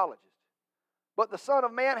like a biologist. But the Son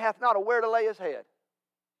of Man hath not a where to lay his head.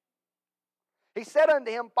 He said unto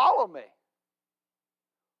him, follow me.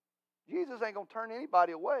 Jesus ain't going to turn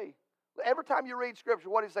anybody away. Every time you read Scripture,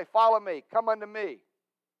 what does he say? Follow me. Come unto me.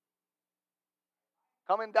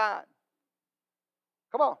 Come and dine.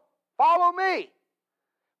 Come on. Follow me.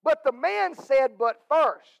 But the man said, but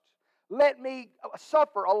first, let me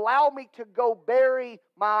suffer. Allow me to go bury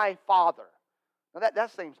my father. Now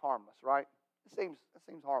that seems harmless, right? That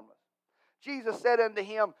seems harmless. Jesus said unto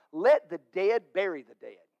him, let the dead bury the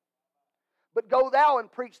dead. But go thou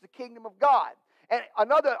and preach the kingdom of God. And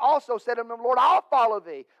another also said unto him, Lord, I'll follow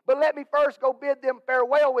thee. But let me first go bid them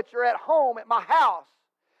farewell which are at home at my house.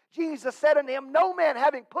 Jesus said unto him, no man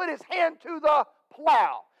having put his hand to the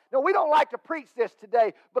plow. Now, we don't like to preach this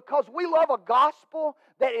today because we love a gospel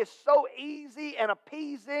that is so easy and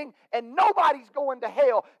appeasing and nobody's going to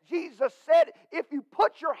hell. Jesus said, if you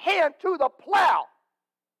put your hand to the plow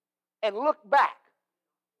and look back,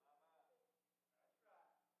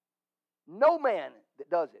 no man that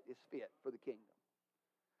does it is fit for the kingdom.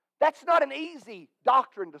 That's not an easy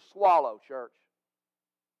doctrine to swallow, church.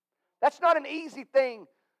 That's not an easy thing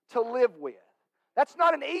to live with. That's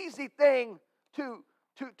not an easy thing to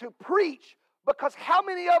preach, because how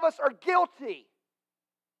many of us are guilty?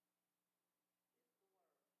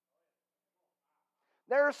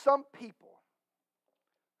 There are some people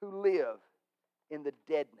who live in the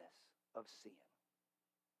deadness of sin.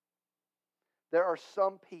 There are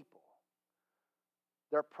some people,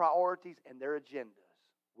 their priorities and their agendas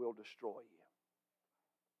will destroy you.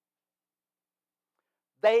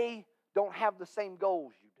 They don't have the same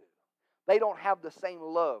goals you do. They don't have the same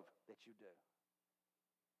love that you do.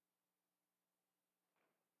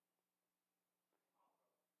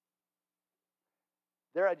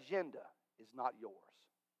 Their agenda is not yours.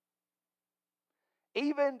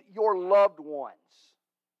 Even your loved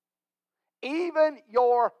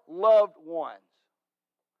ones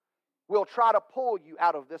will try to pull you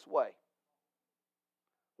out of this way.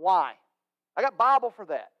 Why? I got Bible for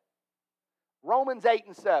that. Romans 8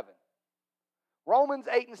 and 7. Romans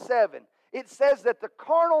 8 and 7. It says that the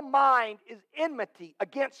carnal mind is enmity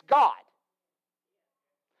against God.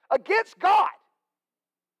 Against God.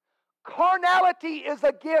 Carnality is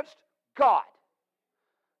against God.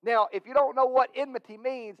 Now, if you don't know what enmity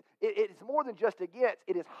means, it's more than just against.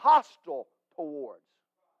 It is hostile towards.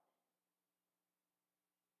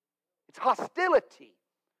 It's hostility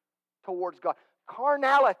towards God.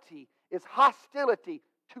 Carnality is hostility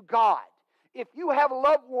to God. If you have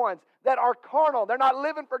loved ones that are carnal, they're not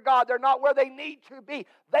living for God, they're not where they need to be,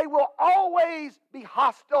 they will always be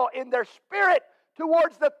hostile in their spirit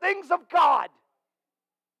towards the things of God.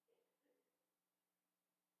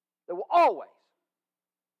 They will always.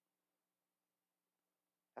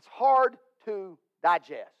 That's hard to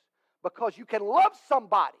digest because you can love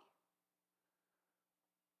somebody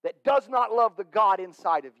that does not love the God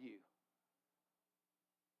inside of you.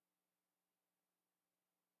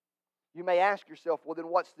 You may ask yourself, well, then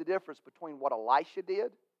what's the difference between what Elisha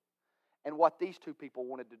did and what these two people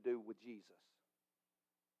wanted to do with Jesus?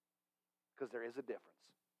 Because there is a difference.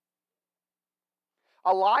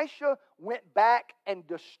 Elisha went back and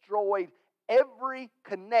destroyed every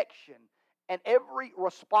connection and every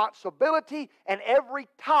responsibility and every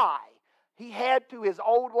tie he had to his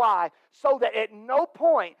old life, so that at no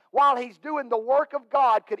point while he's doing the work of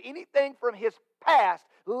God could anything from his past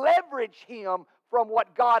leverage him from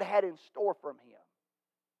what God had in store from him.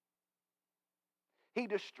 He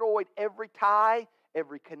destroyed every tie,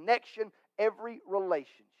 every connection, every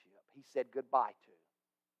relationship he said goodbye to.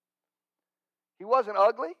 He wasn't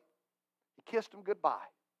ugly. He kissed him goodbye.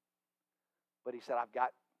 But he said, I've got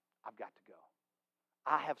to go.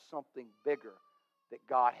 I have something bigger that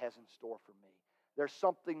God has in store for me. There's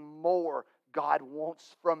something more God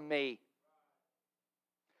wants from me.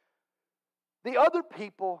 The other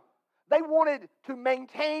people, they wanted to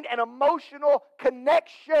maintain an emotional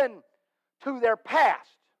connection to their past.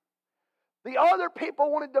 The other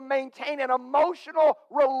people wanted to maintain an emotional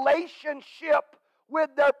relationship with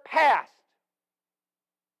their past.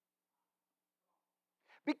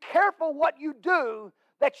 Be careful what you do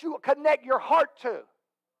that you connect your heart to.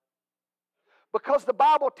 Because the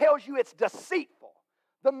Bible tells you it's deceitful.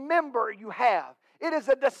 The member you have. It is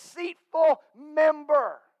a deceitful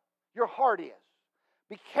member. Your heart is.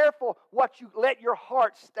 Be careful what you let your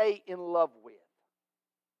heart stay in love with.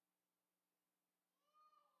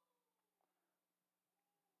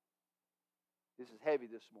 This is heavy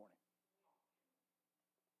this morning.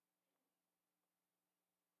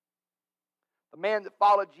 The man that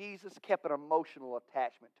followed Jesus kept an emotional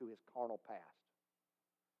attachment to his carnal past.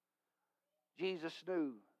 Jesus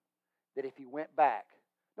knew that if he went back,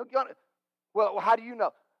 well, how do you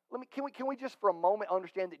know? Can we just for a moment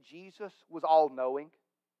understand that Jesus was all-knowing?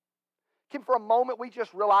 Can for a moment we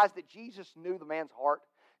just realize that Jesus knew the man's heart?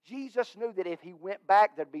 Jesus knew that if he went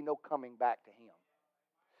back, there'd be no coming back to him.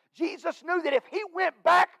 Jesus knew that if he went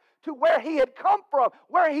back to where he had come from,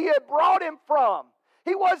 where he had brought him from,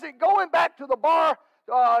 he wasn't going back to the bar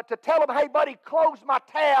to tell him, hey, buddy, close my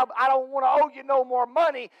tab. I don't want to owe you no more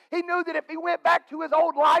money. He knew that if he went back to his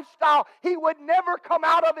old lifestyle, he would never come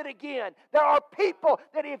out of it again. There are people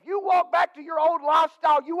that if you walk back to your old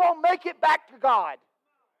lifestyle, you won't make it back to God.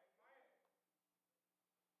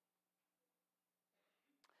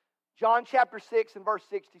 John chapter 6 and verse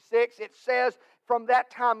 66, it says, from that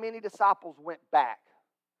time many disciples went back,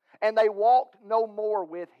 and they walked no more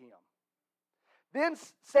with him. Then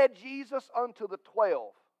said Jesus unto the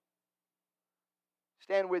 12,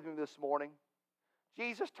 stand with me this morning.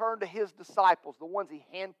 Jesus turned to his disciples, the ones he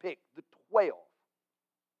handpicked, the 12,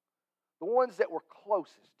 the ones that were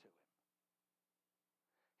closest to him.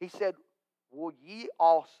 He said, will ye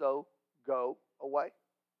also go away?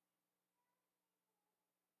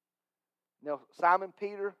 Now, Simon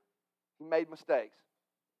Peter, he made mistakes.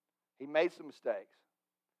 He made some mistakes.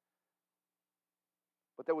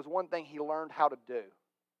 But there was one thing he learned how to do.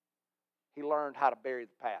 He learned how to bury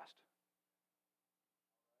the past.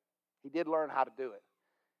 He did learn how to do it.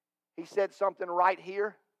 He said something right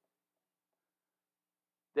here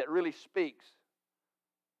that really speaks.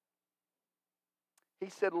 He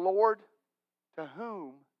said, Lord, to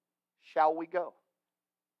whom shall we go?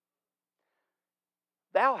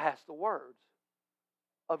 Thou hast the words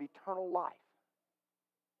of eternal life.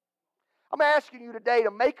 I'm asking you today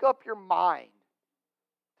to make up your mind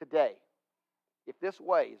today if this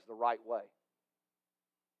way is the right way.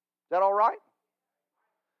 Is that all right?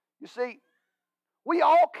 You see, we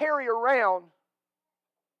all carry around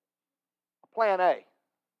a plan A.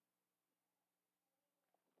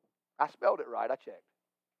 I spelled it right. I checked.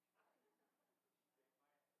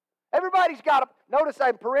 Everybody's got a, notice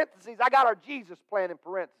in parentheses, I got our Jesus plan in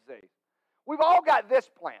parentheses. We've all got this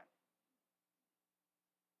plan.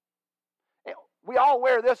 We all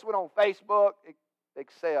wear this one on Facebook,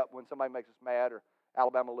 except when somebody makes us mad or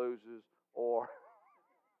Alabama loses or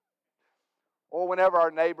whenever our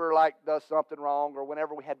neighbor does something wrong or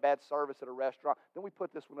whenever we had bad service at a restaurant. Then we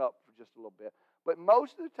put this one up for just a little bit. But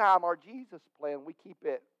most of the time, our Jesus plan, we keep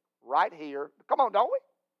it right here. Come on, don't we?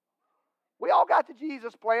 We all got the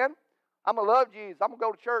Jesus plan. I'm going to love Jesus. I'm going to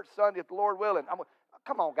go to church Sunday if the Lord willing.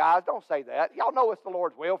 Come on, guys, don't say that. Y'all know it's the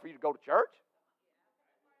Lord's will for you to go to church.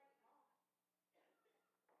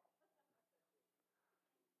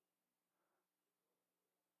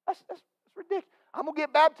 That's ridiculous. I'm going to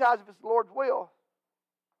get baptized if it's the Lord's will.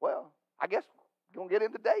 Well, I guess we're going to get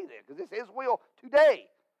in today then, because it's His will. Today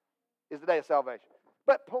is the day of salvation.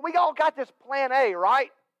 But we all got this plan A,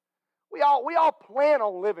 right? We all plan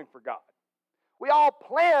on living for God. We all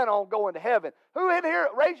plan on going to heaven. Who in here,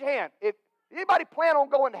 raise your hand, if anybody plan on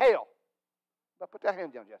going to hell? Put that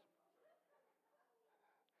hand down, Jess.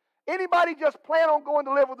 Anybody just plan on going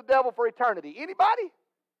to live with the devil for eternity? Anybody?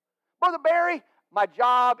 Brother Barry, my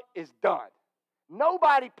job is done.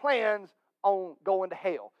 Nobody plans on going to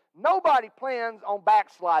hell. Nobody plans on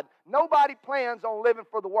backsliding. Nobody plans on living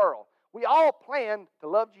for the world. We all plan to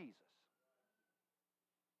love Jesus.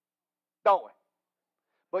 Don't we?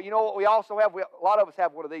 But you know what we also have? A lot of us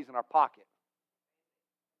have one of these in our pocket.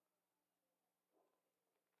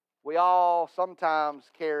 We all sometimes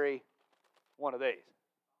carry one of these.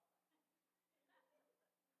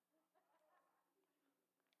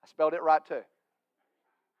 I spelled it right too.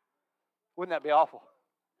 Wouldn't that be awful?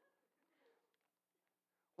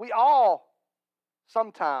 We all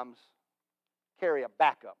sometimes carry a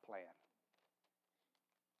backup plan.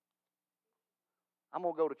 I'm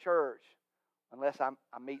going to go to church unless I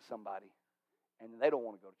meet somebody and they don't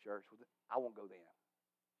want to go to church. I won't go then.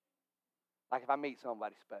 Like if I meet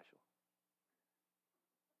somebody special.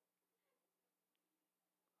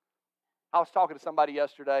 I was talking to somebody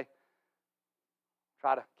yesterday.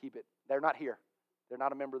 Try to keep it. They're not here. They're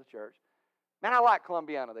not a member of the church. Man, I like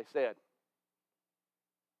Columbiana, they said.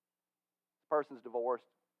 This person's divorced.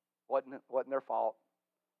 Wasn't their fault.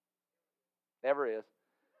 Never is.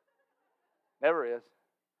 Never is.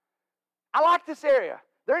 I like this area.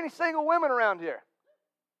 There any single women around here?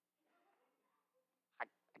 I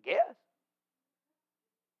guess.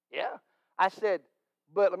 Yeah. I said,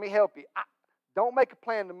 but let me help you. Don't make a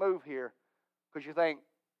plan to move here because you think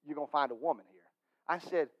you're going to find a woman here. I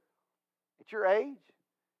said, at your age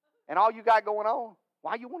and all you got going on,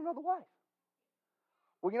 why you want another wife?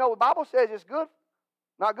 Well, you know, the Bible says it's good,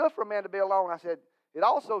 not good for a man to be alone. I said, it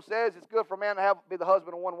also says it's good for a man to be the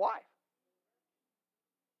husband of one wife.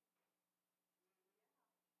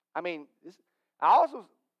 I mean,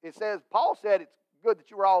 it says, Paul said it's good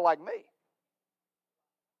that you were all like me.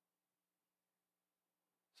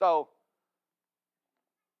 So,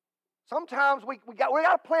 sometimes we got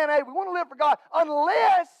a plan A. We want to live for God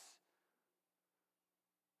unless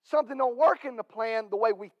something don't work in the plan the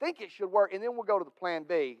way we think it should work, and then we'll go to the plan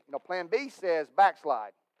B. You know, plan B says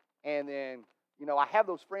backslide. And then, you know, I have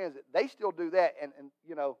those friends that they still do that, and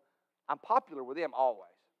you know, I'm popular with them always.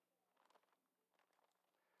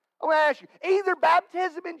 I want to ask you, either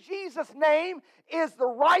baptism in Jesus' name is the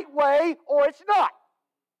right way or it's not.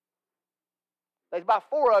 There's about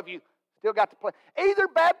 4 of you still got to play. Either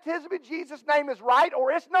baptism in Jesus' name is right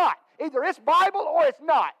or it's not. Either it's Bible or it's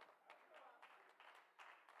not.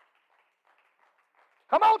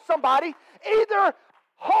 Come on, somebody. Either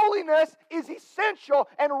holiness is essential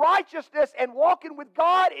and righteousness and walking with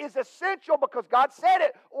God is essential because God said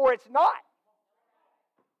it, or it's not.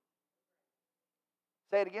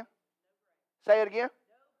 Say it again. Say it again.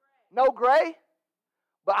 No gray.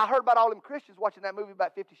 But I heard about all them Christians watching that movie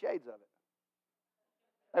about 50 Shades of it.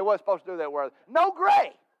 They wasn't supposed to do that, were they? No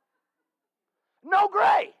gray. No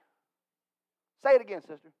gray. Say it again,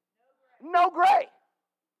 sister. No gray.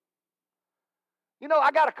 You know,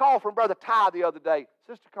 I got a call from Brother Ty the other day.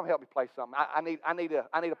 Sister, come help me play something. I need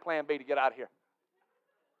a plan B to get out of here.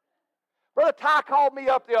 Brother Ty called me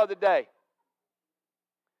up the other day.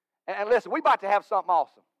 And listen, we're about to have something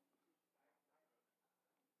awesome.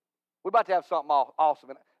 We're about to have something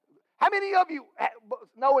awesome. How many of you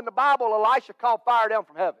know in the Bible Elisha called fire down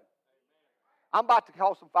from heaven? I'm about to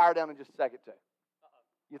call some fire down in just a second too.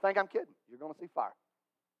 You think I'm kidding? You're going to see fire.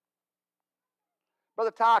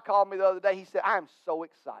 Brother Ty called me the other day. He said, I am so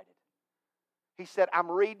excited. He said, I'm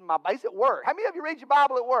reading my Bible. He's at work. How many of you read your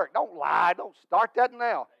Bible at work? Don't lie. Don't start that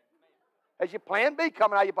now. As your plan B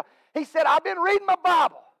coming out of your Bible. He said, I've been reading my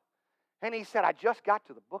Bible. And he said, I just got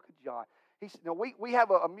to the book of John. He said, no, we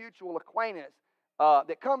have a mutual acquaintance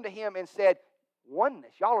that come to him and said,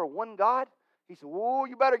 oneness, y'all are one God? He said, whoa,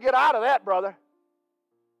 you better get out of that, brother.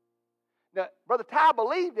 Now, Brother Ty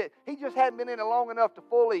believed it. He just hadn't been in it long enough to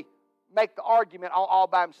fully make the argument all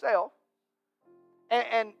by himself.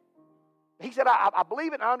 And he said, I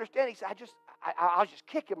believe it and I understand. He said, I was just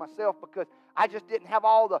kicking myself because I just didn't have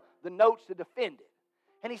all the notes to defend it.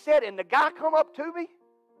 And he said, and the guy come up to me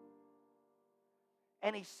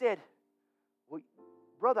and he said, well,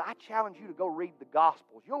 brother, I challenge you to go read the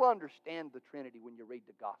Gospels. You'll understand the Trinity when you read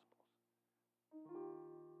the Gospels.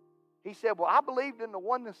 He said, well, I believed in the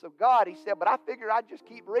oneness of God. He said, but I figured I'd just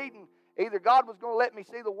keep reading. Either God was going to let me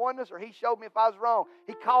see the oneness or He showed me if I was wrong.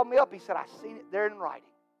 He called me up. He said, I seen it there in writing.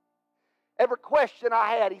 Every question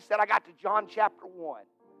I had, he said, I got to John chapter 1.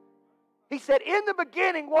 He said, in the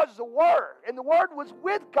beginning was the Word, and the Word was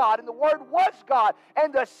with God, and the Word was God,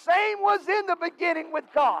 and the same was in the beginning with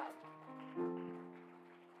God.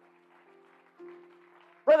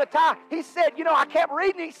 Brother Ty, he said, I kept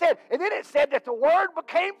reading, he said, and then it said that the Word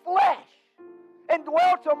became flesh and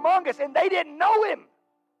dwelt among us, and they didn't know Him.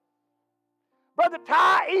 Brother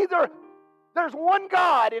Ty, either there's one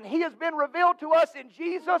God, and He has been revealed to us in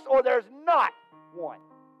Jesus, or there's not one.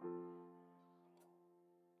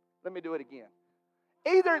 Let me do it again.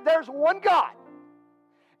 Either there's one God,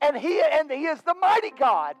 and He is the mighty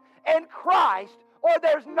God, and Christ, or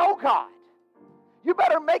there's no God. You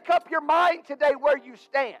better make up your mind today where you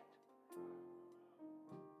stand.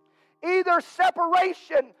 Either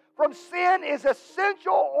separation from sin is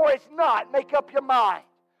essential or it's not. Make up your mind.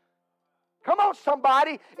 Come on,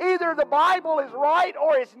 somebody. Either the Bible is right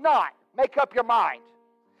or it's not. Make up your mind.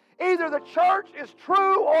 Either the church is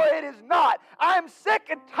true or it is not. I'm sick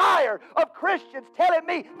and tired of Christians telling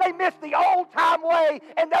me they miss the old-time way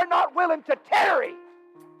and they're not willing to tarry.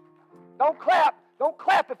 Don't clap. Don't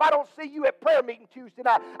clap if I don't see you at prayer meeting Tuesday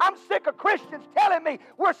night. I'm sick of Christians telling me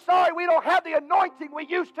we're sorry we don't have the anointing we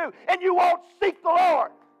used to and you won't seek the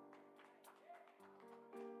Lord.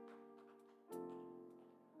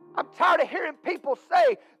 I'm tired of hearing people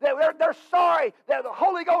say that they're sorry that the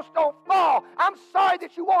Holy Ghost don't fall. I'm sorry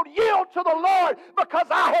that you won't yield to the Lord because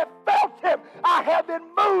I have felt Him. I have been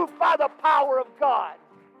moved by the power of God.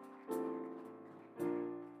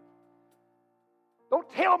 Don't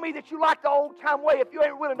tell me that you like the old-time way if you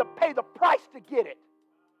ain't willing to pay the price to get it.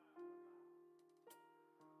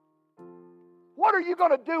 What are you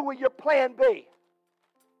going to do with your plan B?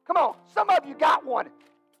 Come on, some of you got one.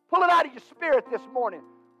 Pull it out of your spirit this morning.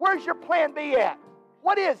 Where's your plan B at?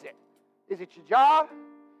 What is it? Is it your job?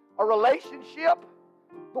 A relationship?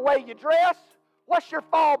 The way you dress? What's your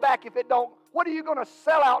fallback if it don't? What are you going to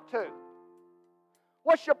sell out to?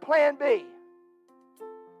 What's your plan B?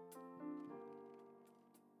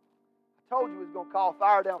 I told you He was going to call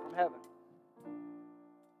fire down from heaven.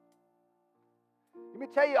 Let me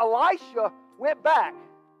tell you, Elisha went back.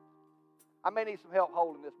 I may need some help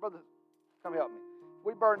holding this. Brother, come help me.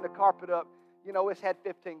 We burned the carpet up. It's had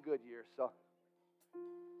 15 good years. So,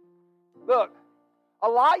 look,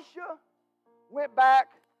 Elisha went back.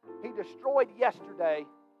 He destroyed yesterday,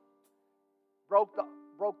 broke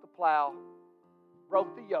the plow,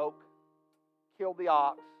 broke the yoke, killed the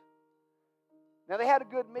ox. Now, they had a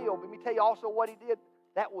good meal, but let me tell you also what he did.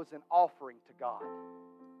 That was an offering to God.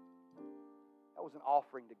 That was an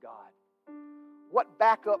offering to God. What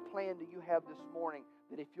backup plan do you have this morning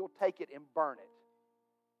that if you'll take it and burn it?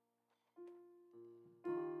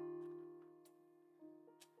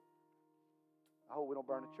 I hope we don't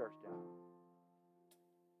burn the church down.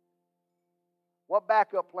 What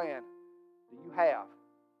backup plan do you have?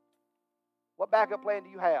 What backup plan do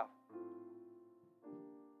you have?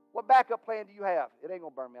 What backup plan do you have? It ain't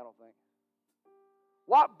going to burn me, I don't think.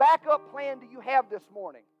 What backup plan do you have this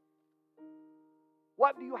morning?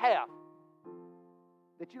 What do you have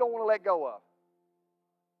that you don't want to let go of?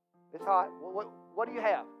 It's hot. What do you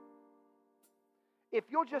have? If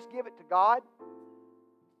you'll just give it to God,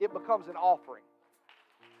 it becomes an offering.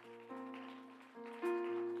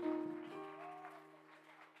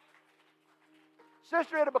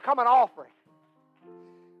 Sister, it'll become an offering.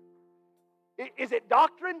 Is it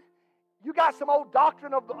doctrine? You got some old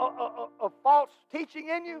doctrine of false teaching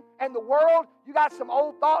in you, and the world, you got some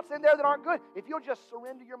old thoughts in there that aren't good. If you'll just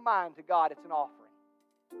surrender your mind to God, it's an offering.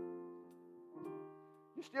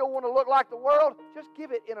 You still want to look like the world? Just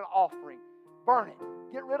give it in an offering. Burn it.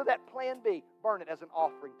 Get rid of that plan B. Burn it as an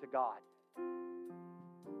offering to God.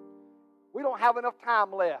 We don't have enough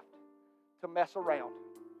time left to mess around.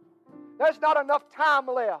 There's not enough time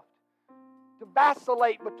left to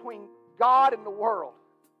vacillate between God and the world.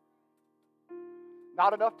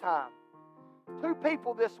 Not enough time. 2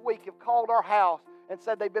 people this week have called our house and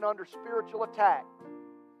said they've been under spiritual attack.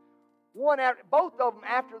 Both of them,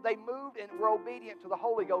 after they moved and were obedient to the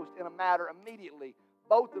Holy Ghost in a matter immediately,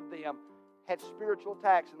 both of them had spiritual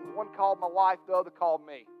attacks. And one called my wife, the other called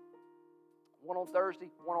me. One on Thursday,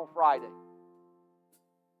 one on Friday.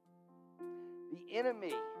 The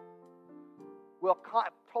enemy will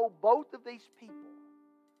told both of these people,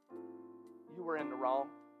 you were in the wrong.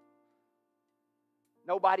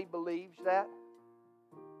 Nobody believes that.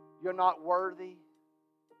 You're not worthy.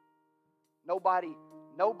 Nobody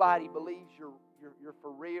believes you're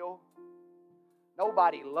for real.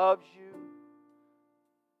 Nobody loves you.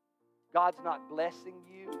 God's not blessing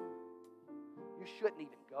you. You shouldn't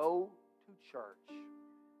even go to church.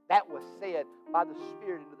 That was said by the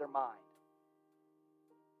Spirit into their mind.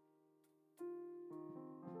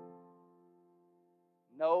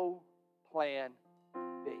 No plan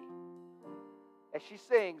B. As she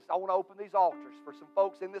sings, I want to open these altars for some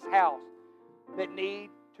folks in this house that need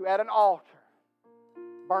to, at an altar,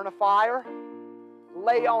 burn a fire,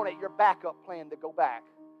 lay on it your backup plan to go back.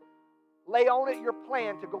 Lay on it your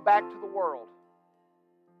plan to go back to the world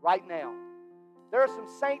right now. There are some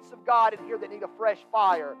saints of God in here that need a fresh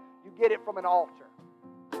fire. You get it from an altar.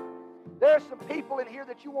 There are some people in here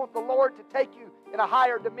that you want the Lord to take you in a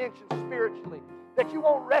higher dimension spiritually, that you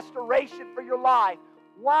want restoration for your life.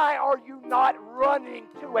 Why are you not running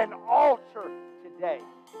to an altar today?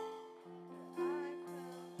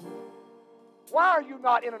 Why are you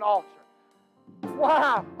not in an altar?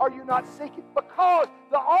 Why are you not seeking? Because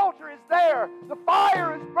the altar is there. The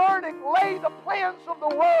fire is burning. Lay the plans of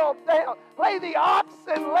the world down. Lay the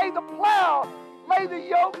oxen. Lay the plow. Lay the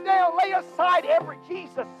yoke down. Lay aside every,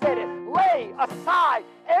 Jesus said it, lay aside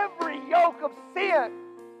every yoke of sin.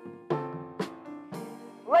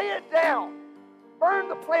 Lay it down. Burn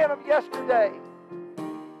the plan of yesterday.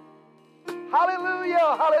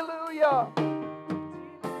 Hallelujah, hallelujah.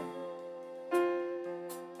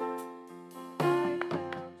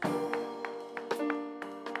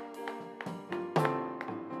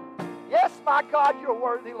 Yes, my God, you're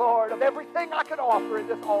worthy, Lord, of everything I can offer in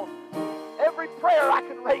this altar. Every prayer I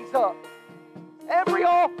can raise up. Every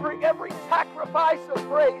offering, every sacrifice of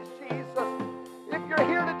praise, Jesus. If you're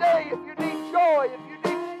here today, if you need joy, if you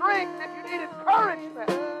need strength, if you need encouragement,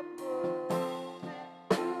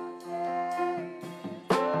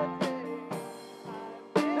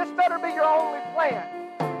 this better be your only plan.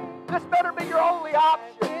 This better be your only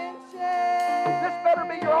option. This better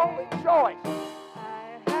be your only choice.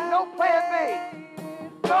 No plan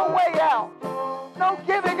B. No way out. No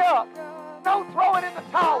giving up. No throwing in the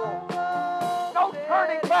towel. No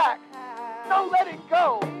turning back. No letting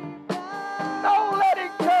go. No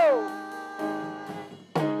letting go.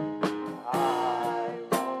 I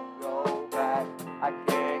won't go back. I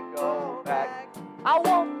can't go back. I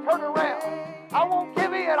won't turn around. I won't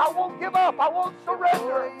give in. I won't give up. I won't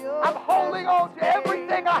surrender. I'm holding on to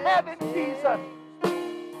everything I have in Jesus.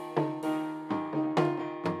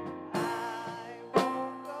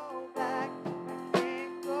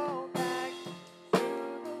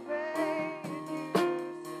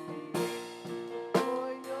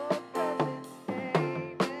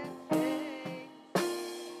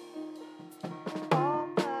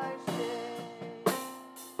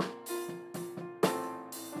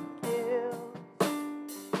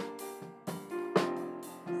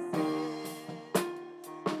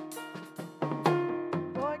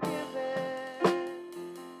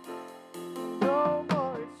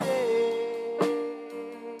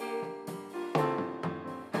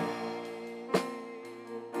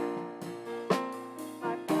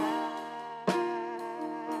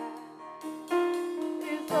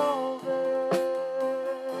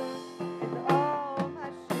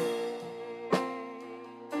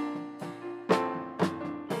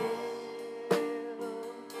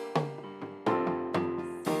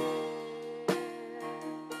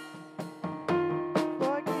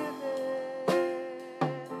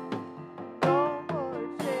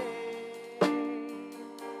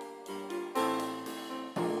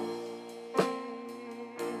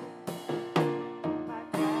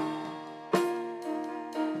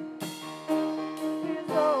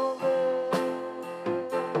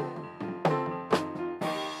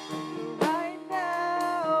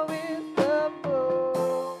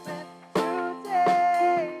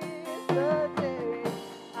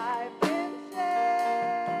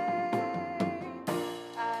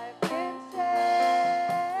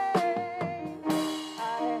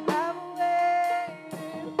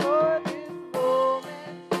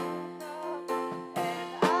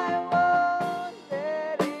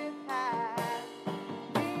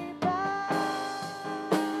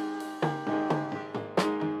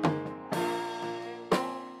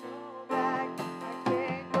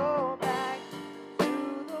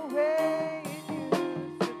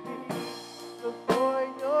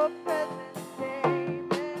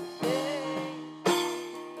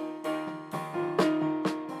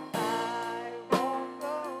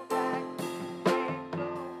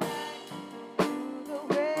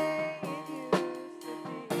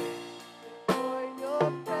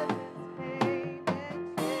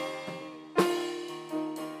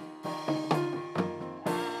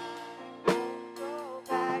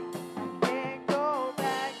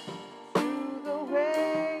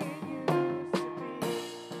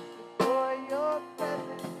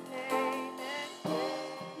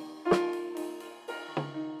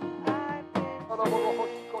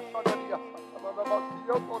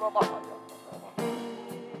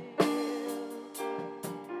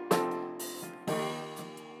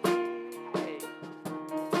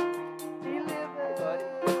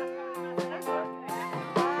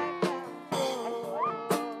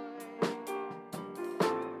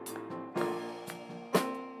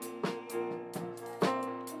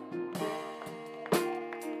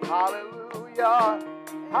 Hallelujah.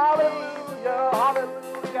 Hallelujah.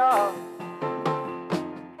 Hallelujah.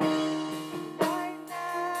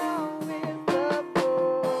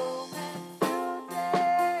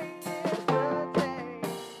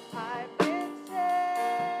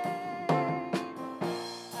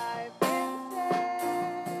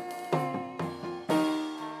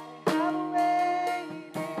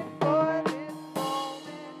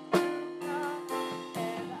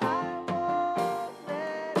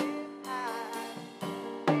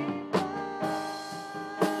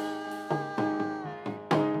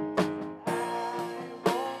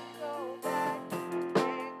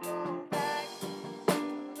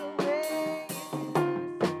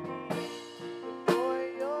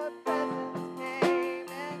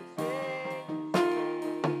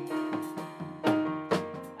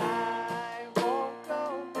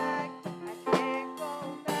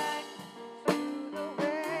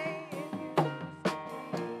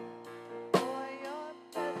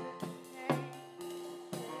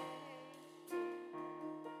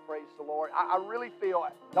 I really feel,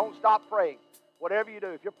 don't stop praying. Whatever you do,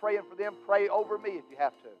 if you're praying for them, pray over me if you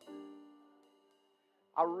have to.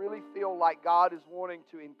 I really feel like God is wanting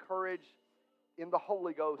to encourage in the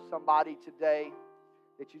Holy Ghost somebody today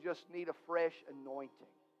that you just need a fresh anointing.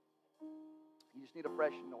 You just need a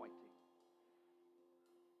fresh anointing.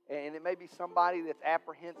 And it may be somebody that's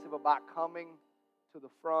apprehensive about coming to the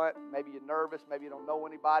front. Maybe you're nervous. Maybe you don't know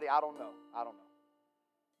anybody. I don't know.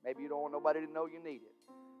 Maybe you don't want nobody to know you need it.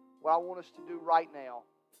 What I want us to do right now,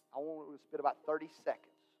 I want to spend about 30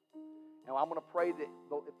 seconds. And I'm going to pray that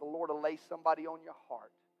if the Lord will lay somebody on your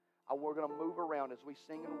heart, we're going to move around as we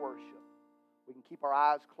sing and worship. We can keep our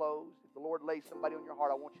eyes closed. If the Lord lays somebody on your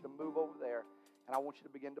heart, I want you to move over there, and I want you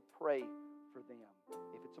to begin to pray for them.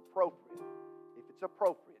 If it's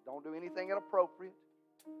appropriate. Don't do anything inappropriate.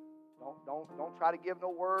 Don't try to give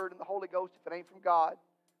no word in the Holy Ghost if it ain't from God.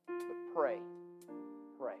 But pray.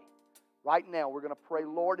 Right now, we're going to pray,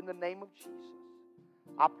 Lord, in the name of Jesus.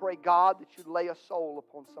 I pray, God, that you'd lay a soul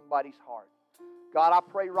upon somebody's heart. God, I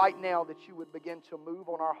pray right now that you would begin to move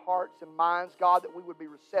on our hearts and minds, God, that we would be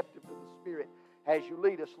receptive to the Spirit as you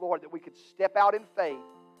lead us, Lord, that we could step out in faith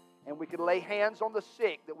and we could lay hands on the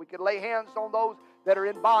sick, that we could lay hands on those that are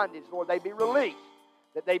in bondage, Lord, they be released,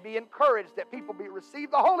 that they be encouraged, that people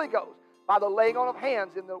receive the Holy Ghost by the laying on of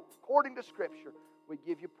hands according to Scripture. We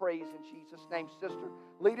give you praise in Jesus' name. Sister,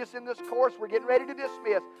 lead us in this course. We're getting ready to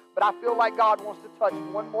dismiss, but I feel like God wants to touch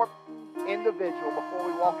one more individual before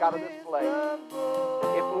we walk out of this place.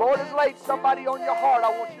 If the Lord has laid somebody on your heart,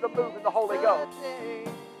 I want you to move in the Holy Ghost.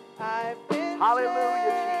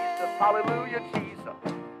 Hallelujah, Jesus. Hallelujah, Jesus.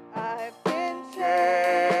 I've been changed.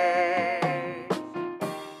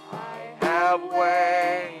 I have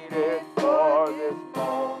waited for this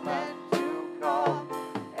moment to come,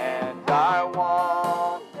 and I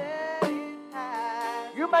want that it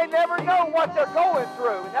has. You may never know what they're going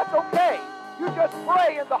through, and that's okay. You just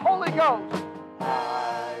pray in the Holy Ghost.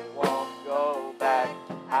 I won't go back.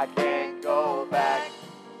 I can't go back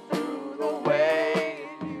to the way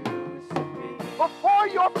it used to be. Before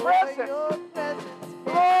your presence,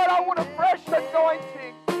 Lord, I want a fresh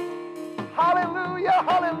anointing. Hallelujah,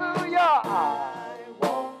 hallelujah. I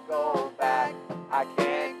won't go back. I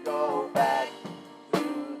can't go back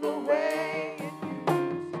to the way it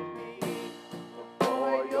used to be.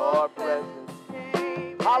 Before your presence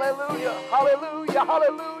came. Hallelujah, hallelujah,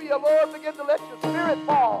 hallelujah. Lord, begin to let your Spirit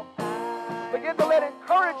fall. Begin to let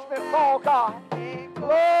encouragement fall, God.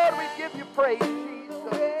 Lord, we give you praise, Jesus.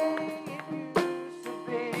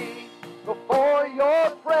 Before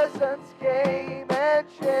your presence came and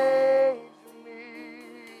changed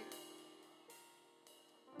me.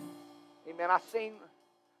 Amen. I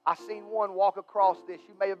seen one walk across this.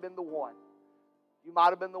 You may have been the one. You might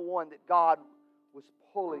have been the one that God was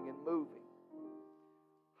pulling and moving.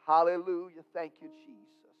 Hallelujah. Thank you, Jesus.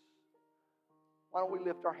 Why don't we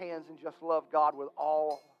lift our hands and just love God with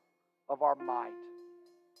all of our might?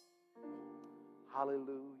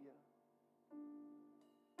 Hallelujah.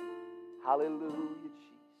 Hallelujah,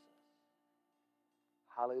 Jesus.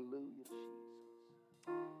 Hallelujah, Jesus.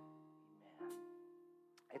 Amen.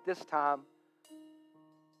 At this time,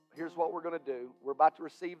 here's what we're going to do. We're about to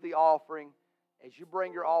receive the offering. As you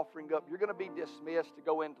bring your offering up, you're going to be dismissed to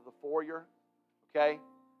go into the foyer. Okay?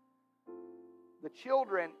 The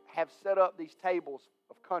children have set up these tables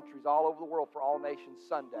of countries all over the world for All Nations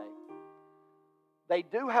Sunday. They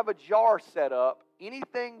do have a jar set up.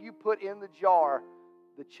 Anything you put in the jar,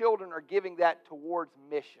 the children are giving that towards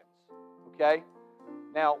missions. Okay?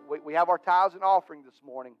 Now, we have our tithes and offering this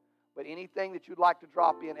morning, but anything that you'd like to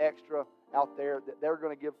drop in extra out there, that they're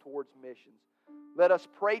going to give towards missions. let us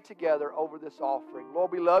pray together over this offering.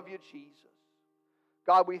 Lord, we love you, Jesus.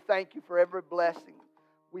 God, we thank you for every blessing.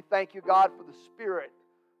 We thank you, God, for the Spirit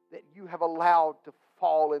that you have allowed to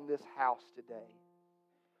fall in this house today.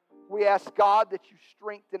 We ask, God, that you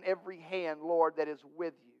strengthen every hand, Lord, that is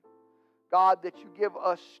with you. God, that you give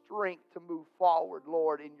us strength to move forward,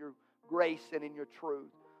 Lord, in your grace and in your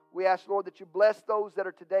truth. We ask, Lord, that you bless those that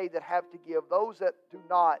are today that have to give. Those that do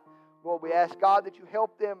not, Lord, we ask, God, that you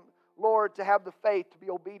help them, Lord, to have the faith to be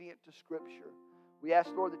obedient to Scripture. We ask,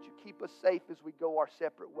 Lord, that you keep us safe as we go our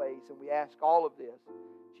separate ways. And we ask all of this,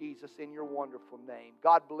 Jesus, in your wonderful name.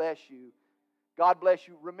 God bless you. God bless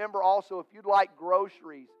you. Remember also, if you'd like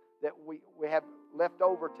groceries that we have left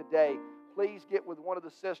over today, please get with one of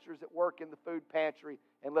the sisters that work in the food pantry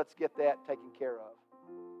and let's get that taken care of.